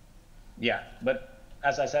 Yeah, but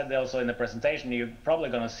as I said also in the presentation, you're probably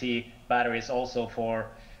going to see batteries also for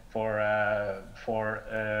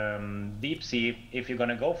deep sea, if you're going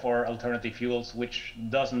to go for alternative fuels, which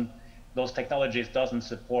those technologies doesn't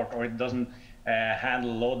support, or it doesn't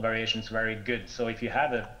handle load variations very good. So if you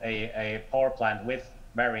have a power plant with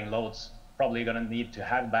varying loads, probably you're going to need to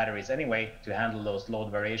have batteries anyway to handle those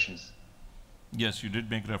load variations. Yes, you did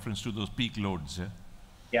make reference to those peak loads. Yeah.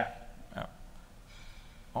 Yeah.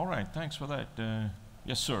 All right, thanks for that.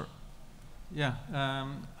 Yes, sir. Yeah,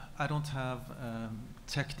 I don't have a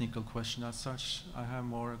technical question as such. I have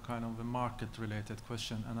more kind of a market-related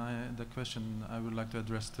question, and the question I would like to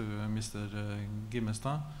address to Mr.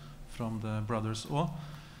 Gimmestad from the Brothers Aa.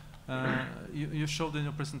 You showed in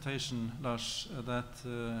your presentation, Lars, that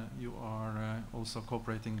you are also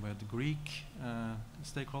cooperating with Greek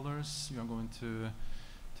stakeholders. You are going to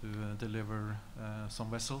deliver some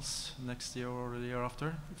vessels next year or the year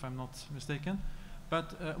after, if I'm not mistaken.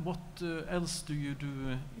 But what else do you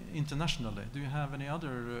do internationally? Do you have any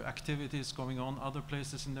other activities going on other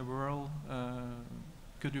places in the world?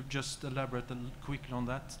 Could you just elaborate quickly on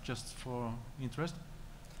that, just for interest?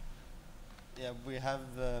 Yeah, we have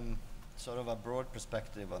sort of a broad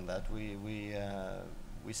perspective on that. We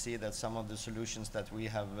see that some of the solutions that we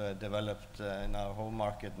have developed in our home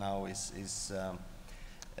market now is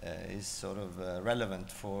sort of relevant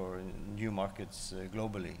for new markets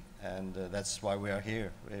globally, and that's why we are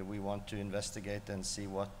here. We want to investigate and see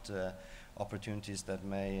what opportunities that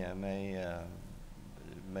may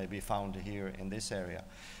be found here in this area.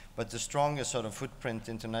 But the strongest sort of footprint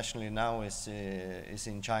internationally now is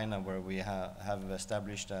in China, where we have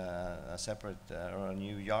established a separate or a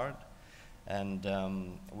new yard, and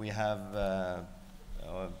we have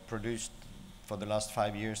produced. For the last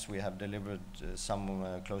 5 years, we have delivered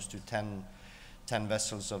some close to 10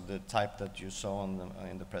 vessels of the type that you saw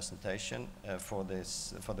in the presentation for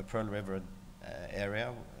the Pearl River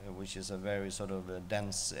area, which is a very sort of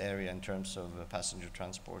dense area in terms of passenger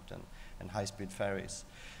transport high-speed ferries.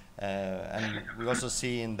 And we also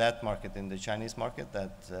see in that market, in the Chinese market,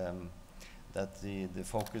 that the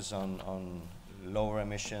focus on lower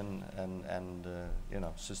emission and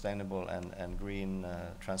sustainable and green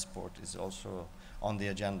transport is also on the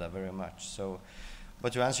agenda very much. So,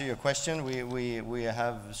 but to answer your question, we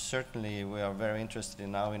are very interested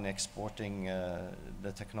now in exporting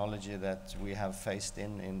the technology that we have faced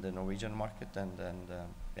in the Norwegian market, and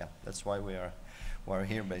yeah, that's why we're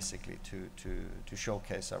here basically to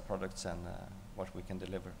showcase our products and what we can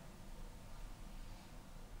deliver.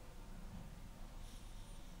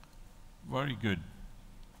 Very good.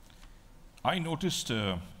 I noticed,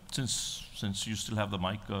 since you still have the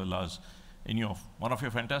mic, Lars, in one of your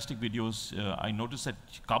fantastic videos, I noticed that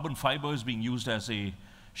carbon fiber is being used as a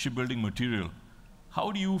shipbuilding material.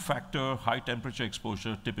 How do you factor high temperature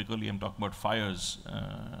exposure? Typically, I'm talking about fires,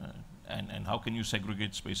 and how can you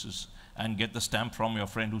segregate spaces and get the stamp from your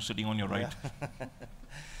friend who's sitting on your right? Yeah,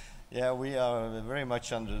 yeah, we are very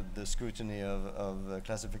much under the scrutiny of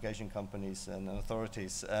classification companies and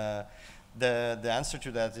authorities. The answer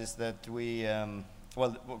to that is that we,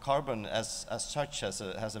 well, carbon as such has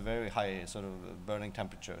a very high sort of burning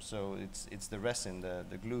temperature. So it's the resin,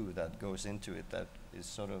 the glue that goes into it that is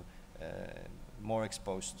sort of more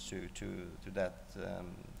exposed to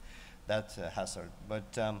that hazard.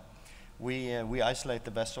 But we isolate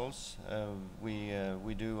the vessels.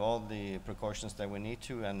 We do all the precautions that we need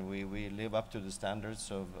to, and we live up to the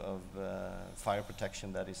standards of fire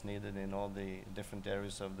protection that is needed in all the different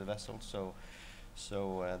areas of the vessel.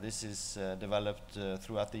 So this is developed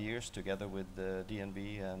throughout the years together with the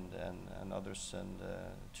DNV and others, and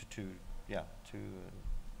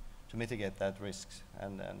to mitigate that risk.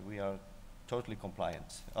 And we are totally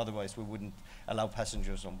compliant. Otherwise, we wouldn't allow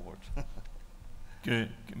passengers on board. Okay,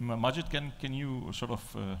 Majid, can you sort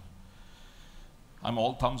of, I'm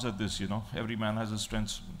all thumbs at this, every man has his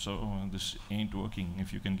strengths, so this ain't working.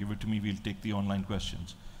 If you can give it to me, we'll take the online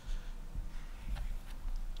questions.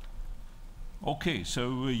 Okay,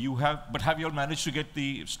 so but have you all managed to get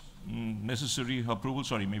the necessary approval?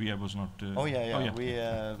 Sorry, maybe I was not. Oh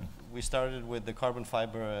yeah. We started with the carbon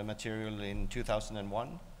fiber material in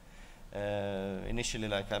 2001. Initially,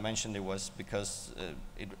 like I mentioned, it was because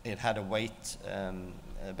it had a weight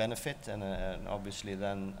benefit and obviously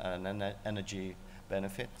then an energy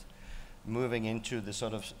benefit. Moving into the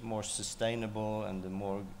sort of more sustainable and the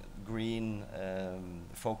more green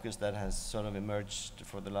focus that has sort of emerged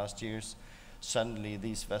for the last years, suddenly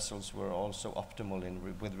these vessels were also optimal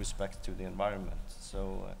with respect to the environment.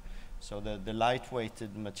 So the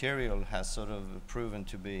light-weighted material has sort of proven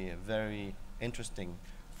to be very interesting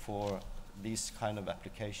for these kind of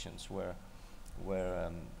applications where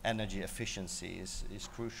energy efficiency is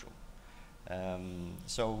crucial.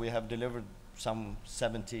 So we have delivered some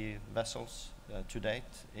 70 vessels to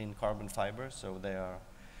date in carbon fiber, so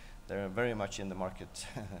they're very much in the market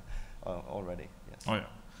already. Yes. Oh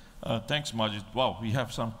yeah. Thanks, Majid. Wow, we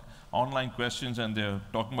have some online questions and they're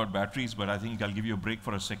talking about batteries, but I think I'll give you a break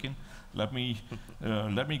for a second. Let me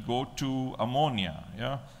go to ammonia.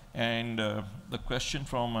 Yeah. And the question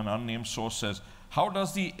from an unnamed source says, how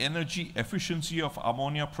does the energy efficiency of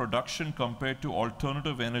ammonia production compare to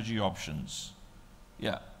alternative energy options?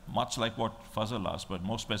 Yeah, much like what Fazal asked, but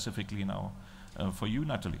more specifically now for you,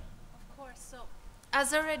 Natalie. Of course. So,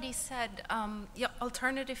 as already said,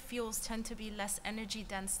 alternative fuels tend to be less energy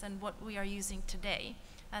dense than what we are using today.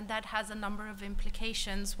 And that has a number of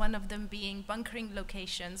implications, one of them being bunkering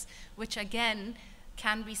locations, which again,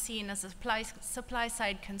 can be seen as a supply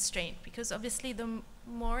side constraint, because obviously the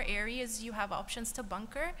more areas you have options to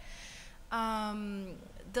bunker,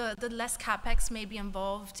 the less capex may be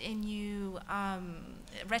involved in you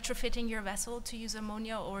retrofitting your vessel to use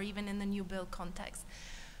ammonia, or even in the new build context.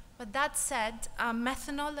 But that said,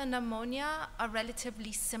 methanol and ammonia are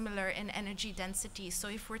relatively similar in energy density. So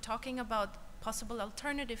if we're talking about possible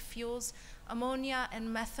alternative fuels, ammonia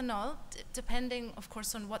and methanol, depending of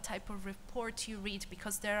course on what type of report you read,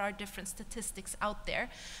 because there are different statistics out there.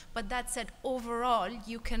 But that said, overall,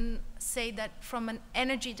 you can say that from an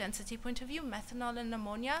energy density point of view, methanol and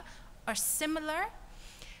ammonia are similar.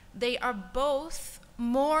 They are both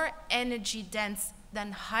more energy dense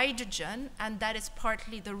than hydrogen, and that is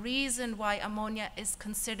partly the reason why ammonia is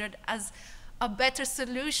considered as a better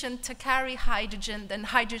solution to carry hydrogen than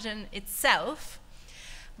hydrogen itself,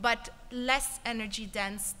 but less energy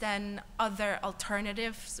dense than other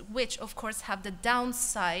alternatives, which of course have the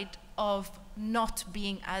downside of not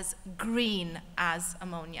being as green as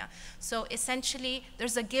ammonia. So essentially,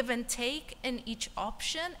 there's a give and take in each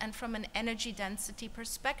option, and from an energy density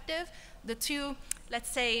perspective, the two,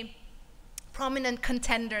 let's say, prominent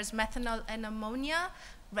contenders, methanol and ammonia,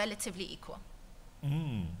 relatively equal.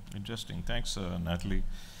 Interesting. Thanks, Natalie.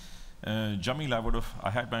 Jamil, I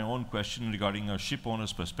had my own question regarding a ship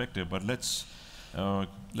owner's perspective, but let's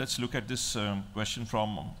look at this question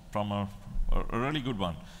from a really good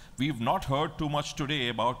one. We've not heard too much today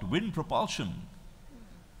about wind propulsion.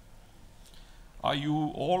 Are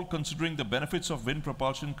you all considering the benefits of wind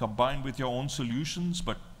propulsion combined with your own solutions?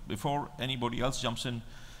 But before anybody else jumps in,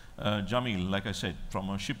 Jamil, like I said, from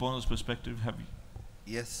a ship owner's perspective, have you?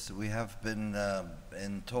 Yes, we have been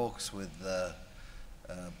in talks with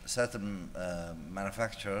certain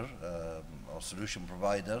manufacturer or solution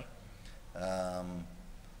provider,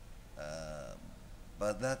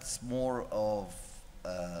 but that's more of,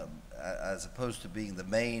 as opposed to being the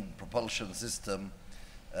main propulsion system,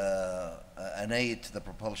 an aid to the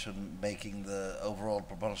propulsion, making the overall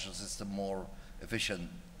propulsion system more efficient,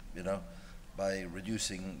 you know, by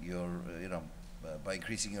reducing your, by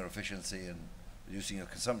increasing your efficiency and reducing your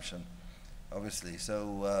consumption, obviously.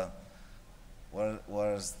 So,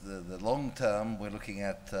 whereas the long term, we're looking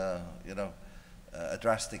at, a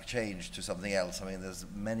drastic change to something else. I mean, there's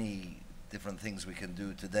many different things we can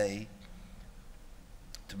do today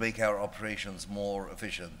to make our operations more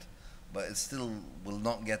efficient, but it still will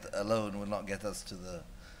not get us to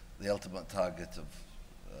the ultimate target of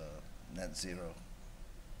net zero.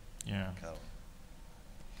 Yeah. Carbon.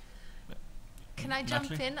 Can I jump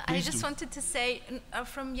Natalie, in? I please just do. wanted to say,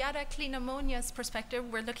 from Yara Clean Ammonia's perspective,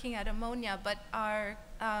 we're looking at ammonia, but our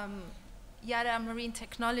Yara Marine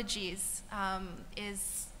Technologies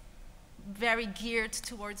is very geared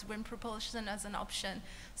towards wind propulsion as an option.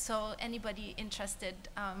 So anybody interested,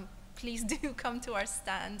 please do come to our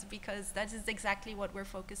stand, because that is exactly what we're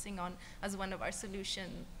focusing on as one of our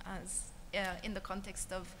solutions in the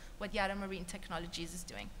context of what Yara Marine Technologies is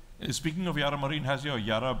doing. Speaking of Yara Marine, has your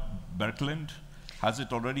Yara Berkeland, has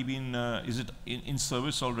it already been, is it in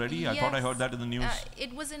service already? Yes. I thought I heard that in the news.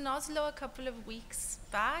 It was in Oslo a couple of weeks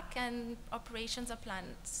back, and operations are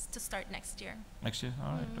planned to start next year. Next year?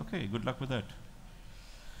 All right. Okay, good luck with that.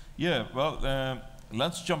 Yeah, well,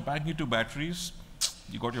 let's jump back into batteries.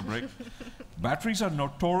 You got your break. Batteries are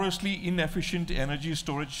notoriously inefficient energy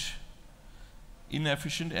storage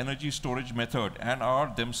method and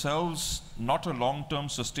are themselves not a long-term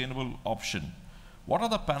sustainable option. What are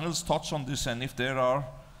the panel's thoughts on this, and if there are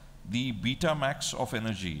the beta max of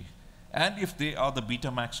energy? And if they are the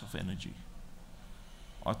beta max of energy?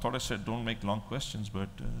 I thought I said don't make long questions, but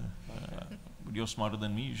you're smarter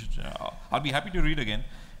than me. You should, I'll be happy to read again.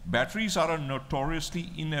 Batteries are a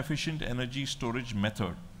notoriously inefficient energy storage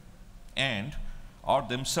method and are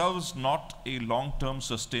themselves not a long-term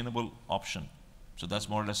sustainable option. So that's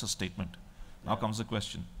more or less a statement. Now comes the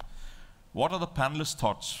question. What are the panelists'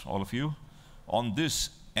 thoughts, all of you, on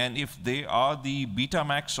this, and if they are the beta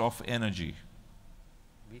max of energy?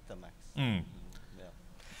 Beta max. Mm. Yeah.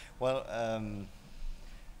 Well,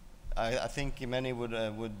 I think many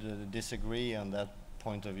would disagree on that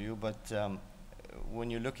point of view, but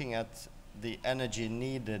when you're looking at the energy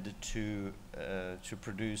needed to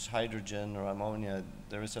produce hydrogen or ammonia,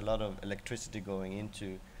 there is a lot of electricity going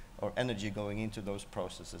into, or energy going into those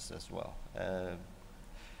processes as well.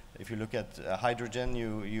 If you look at hydrogen,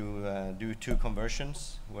 you do two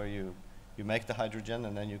conversions where you make the hydrogen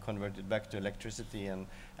and then you convert it back to electricity, and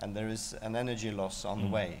there is an energy loss on the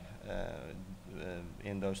way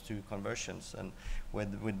in those two conversions. And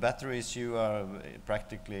with batteries, you are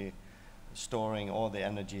practically storing all the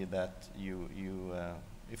energy that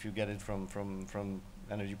if you get it from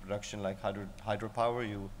energy production like hydropower,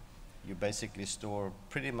 you basically store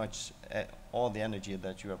pretty much all the energy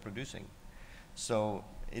that you are producing. So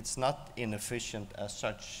it's not inefficient as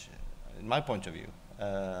such, in my point of view.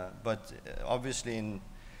 But obviously,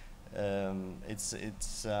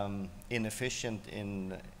 it's inefficient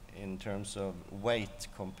in terms of weight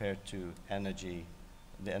compared to energy,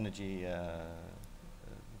 the energy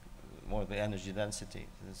density.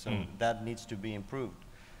 So that needs to be improved,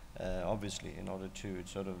 obviously, in order to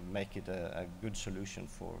sort of make it a good solution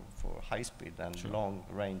for high speed and long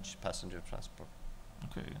range passenger transport.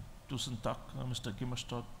 Okay, tusen tack, Mr.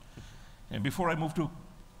 Gimmerstad. And before I move to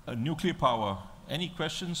nuclear power, any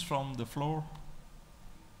questions from the floor?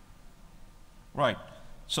 Right,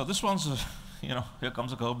 so this one's, here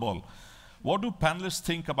comes a curveball. What do panelists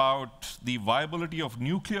think about the viability of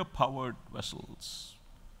nuclear-powered vessels?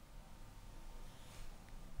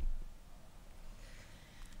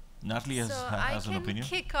 Natalie has an opinion. I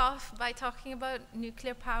can kick off by talking about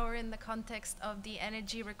nuclear power in the context of the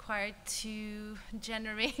energy required to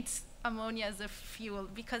generate ammonia as a fuel,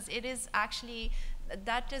 because it is actually,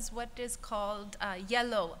 that is what is called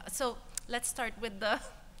yellow. So let's start with the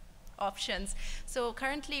options. So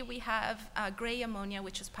currently we have gray ammonia,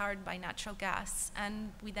 which is powered by natural gas,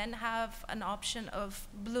 and we then have an option of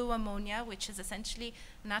blue ammonia, which is essentially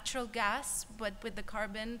natural gas, but with the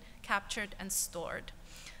carbon captured and stored.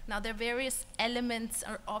 Now there are various elements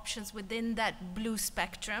or options within that blue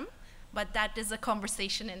spectrum, but that is a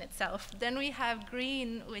conversation in itself. Then we have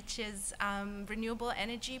green, which is renewable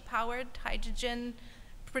energy powered hydrogen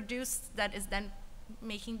produced that is then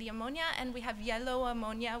making the ammonia, and we have yellow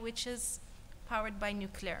ammonia, which is powered by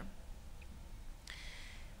nuclear.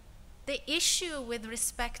 The issue with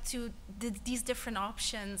respect to these different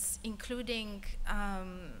options, including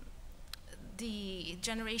the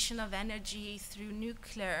generation of energy through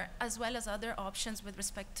nuclear, as well as other options with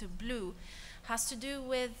respect to blue, has to do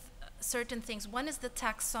with certain things. One is the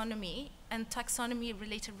taxonomy and taxonomy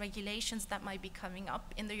related regulations that might be coming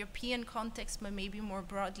up in the European context, but maybe more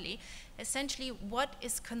broadly. Essentially, what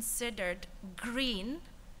is considered green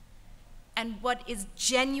and what is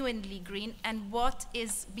genuinely green and what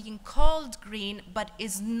is being called green but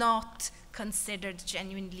is not considered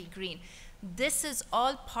genuinely green. This is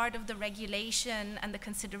all part of the regulation and the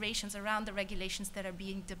considerations around the regulations that are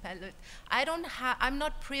being developed. I'm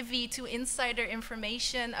not privy to insider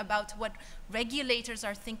information about what regulators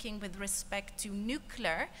are thinking with respect to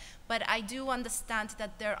nuclear, but I do understand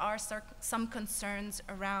that there are some concerns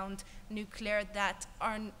around nuclear that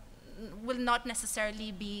will not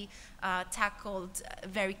necessarily be tackled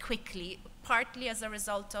very quickly, partly as a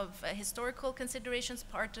result of historical considerations,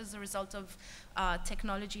 part as a result of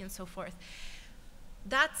technology and so forth.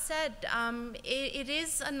 That said, it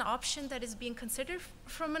is an option that is being considered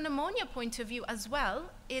from an ammonia point of view as well.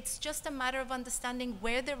 It's just a matter of understanding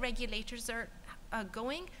where the regulators are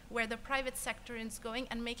going, where the private sector is going,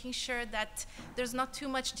 and making sure that there's not too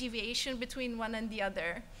much deviation between one and the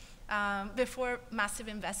other before massive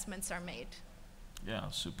investments are made. Yeah,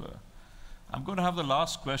 super. I'm going to have the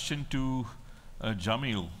last question to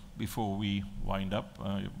Jamil before we wind up,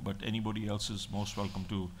 but anybody else is most welcome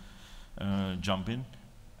to jump in.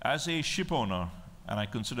 As a ship owner, and I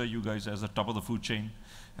consider you guys as the top of the food chain,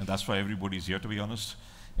 and that's why everybody's here, to be honest,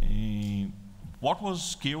 what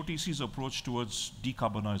was KOTC's approach towards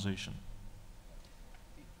decarbonization?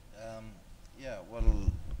 Yeah,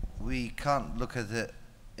 well, we can't look at it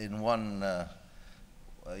in one,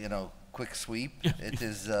 quick sweep. It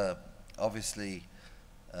is obviously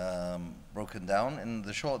broken down. In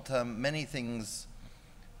the short term, many things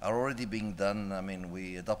are already being done. I mean,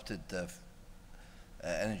 we adopted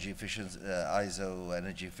energy efficiency, ISO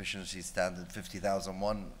energy efficiency standard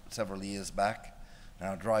 50001 several years back.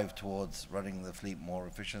 Now drive towards running the fleet more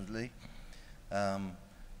efficiently.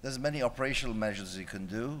 There's many operational measures you can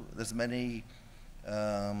do. There's many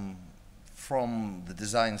from the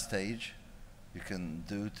design stage you can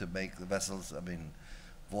do to make the vessels,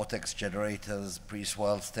 vortex generators,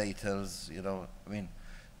 pre-swell stators,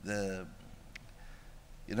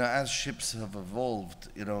 as ships have evolved,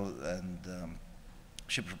 and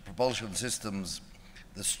ship propulsion systems,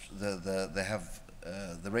 they have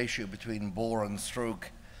the ratio between bore and stroke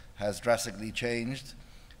has drastically changed,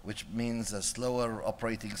 which means a slower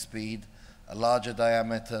operating speed, a larger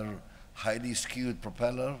diameter, highly skewed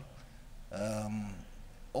propeller,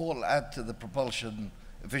 all add to the propulsion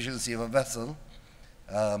efficiency of a vessel.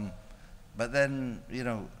 But then,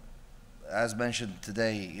 as mentioned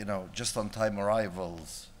today, just on time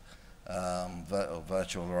arrivals, or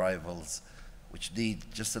virtual arrivals, which need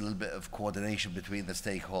just a little bit of coordination between the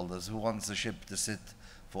stakeholders. Who wants the ship to sit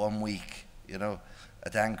for 1 week,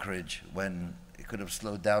 at anchorage when it could have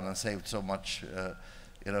slowed down and saved so much,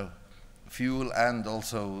 fuel, and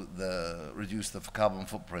also reduced the carbon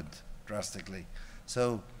footprint drastically.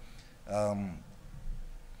 So,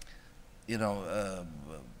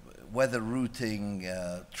 weather routing,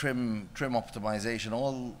 trim optimization,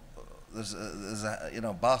 there's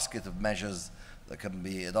a basket of measures that can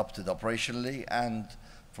be adopted operationally and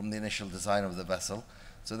from the initial design of the vessel.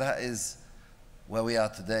 So that is where we are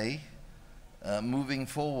today. Moving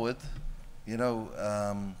forward,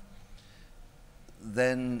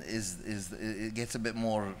 then it gets a bit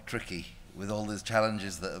more tricky with all these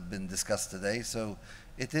challenges that have been discussed today. So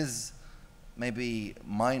it is maybe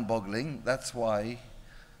mind-boggling. That's why,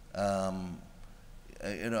 and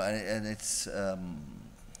it's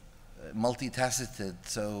multifaceted.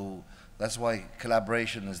 So that's why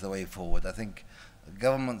collaboration is the way forward. I think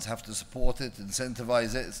governments have to support it,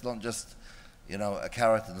 incentivize it. It's not just, a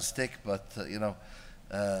carrot and a stick, but,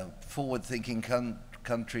 forward-thinking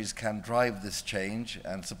countries can drive this change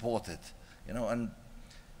and support it, and,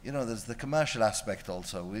 there's the commercial aspect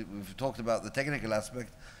also. We've talked about the technical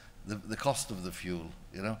aspect, the cost of the fuel,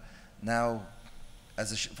 Now,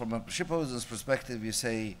 from a ship owner's perspective, you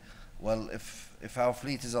say, well, if our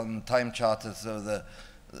fleet is on time charter, so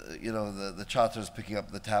the charter is picking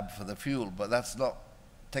up the tab for the fuel, but that's not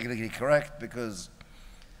technically correct, because,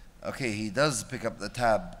 okay, he does pick up the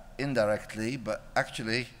tab indirectly, but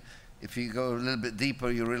actually, if you go a little bit deeper,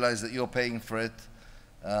 you realize that you're paying for it.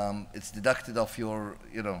 It's deducted off your,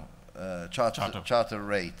 charter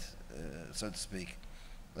rate, so to speak.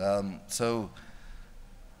 So,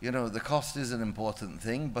 the cost is an important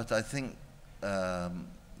thing, but I think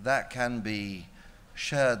that can be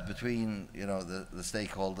shared between, the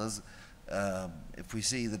stakeholders. If we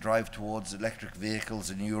see the drive towards electric vehicles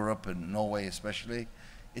in Europe and Norway especially,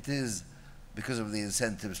 it is because of the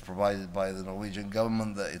incentives provided by the Norwegian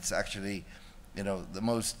government that it's actually, the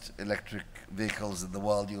most electric vehicles in the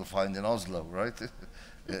world you'll find in Oslo, right?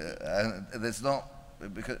 And it's not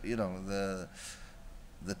because,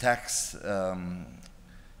 the tax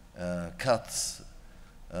cuts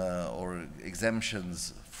or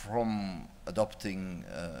exemptions from adopting,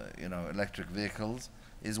 electric vehicles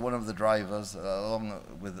is one of the drivers, along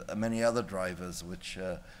with many other drivers, which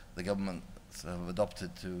the government have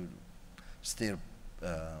adopted to steer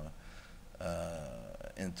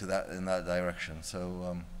in that direction.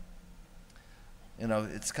 So,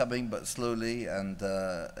 it's coming, but slowly, and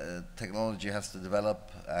technology has to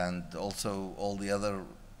develop, and also all the other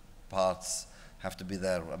parts have to be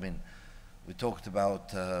there. I mean, we talked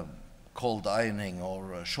about cold ironing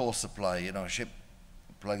or shore supply, ship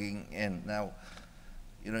plugging in. Now,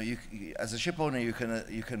 as a ship owner, you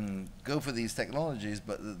can go for these technologies,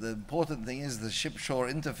 but the important thing is the ship-shore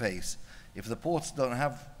interface. If the ports don't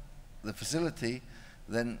have the facility,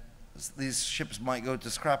 then these ships might go to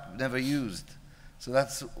scrap, never used. So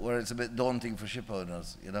that's where it's a bit daunting for ship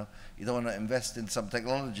owners. You don't want to invest in some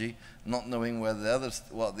technology, not knowing what the other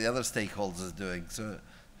stakeholders are doing. So it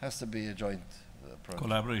has to be a joint approach.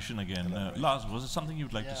 Collaboration again. Lars, was it something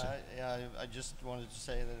you'd like to say? I just wanted to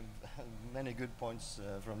say that many good points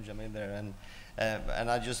from Jamil there, and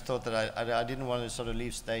I just thought that I didn't want to sort of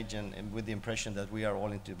leave stage and with the impression that we are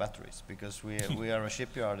all into batteries, because we are a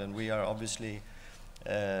shipyard, and we are obviously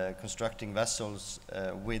constructing vessels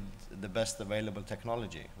with the best available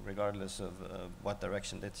technology, regardless of what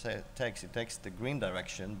direction it takes. It takes the green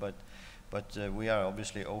direction, but we are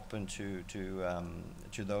obviously open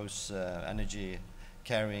to those energy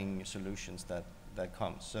carrying solutions that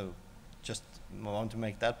come. So just want to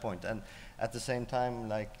make that point. And at the same time,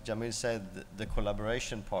 like Jamil said, the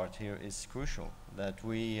collaboration part here is crucial, that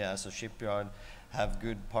we as a shipyard have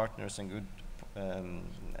good partners and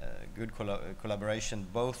good collaboration,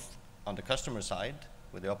 both on the customer side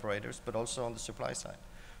with the operators, but also on the supply side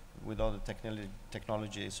with all the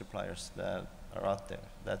technology suppliers that are out there.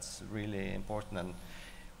 That's really important, and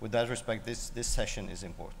with that respect, this session is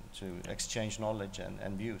important to exchange knowledge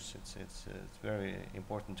and views. It's very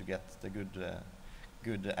important to get the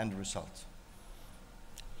good end result.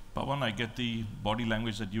 Pawan, I get the body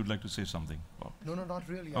language that you'd like to say something. No, not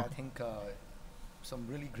really. Okay. I think some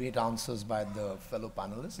really great answers by the fellow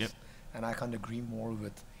panelists, yep. And I can't agree more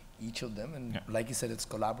with each of them. And like you said, it's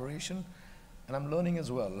collaboration, and I'm learning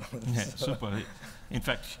as well. Yeah, super. In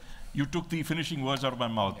fact, you took the finishing words out of my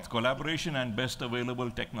mouth. Yeah. Collaboration and best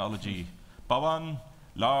available technology. Pawan,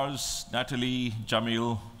 Lars, Natalie,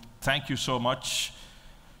 Jamil, thank you so much.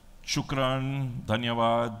 Shukran,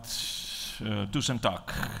 dhanyavad, tusen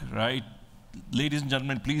tak, right? Ladies and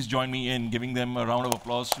gentlemen, please join me in giving them a round of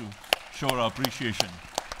applause to show our appreciation.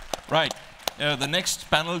 Right, the next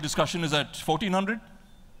panel discussion is at 1400.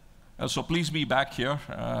 So please be back here,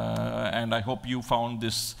 and I hope you found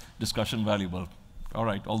this discussion valuable. All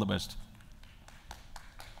right, all the best.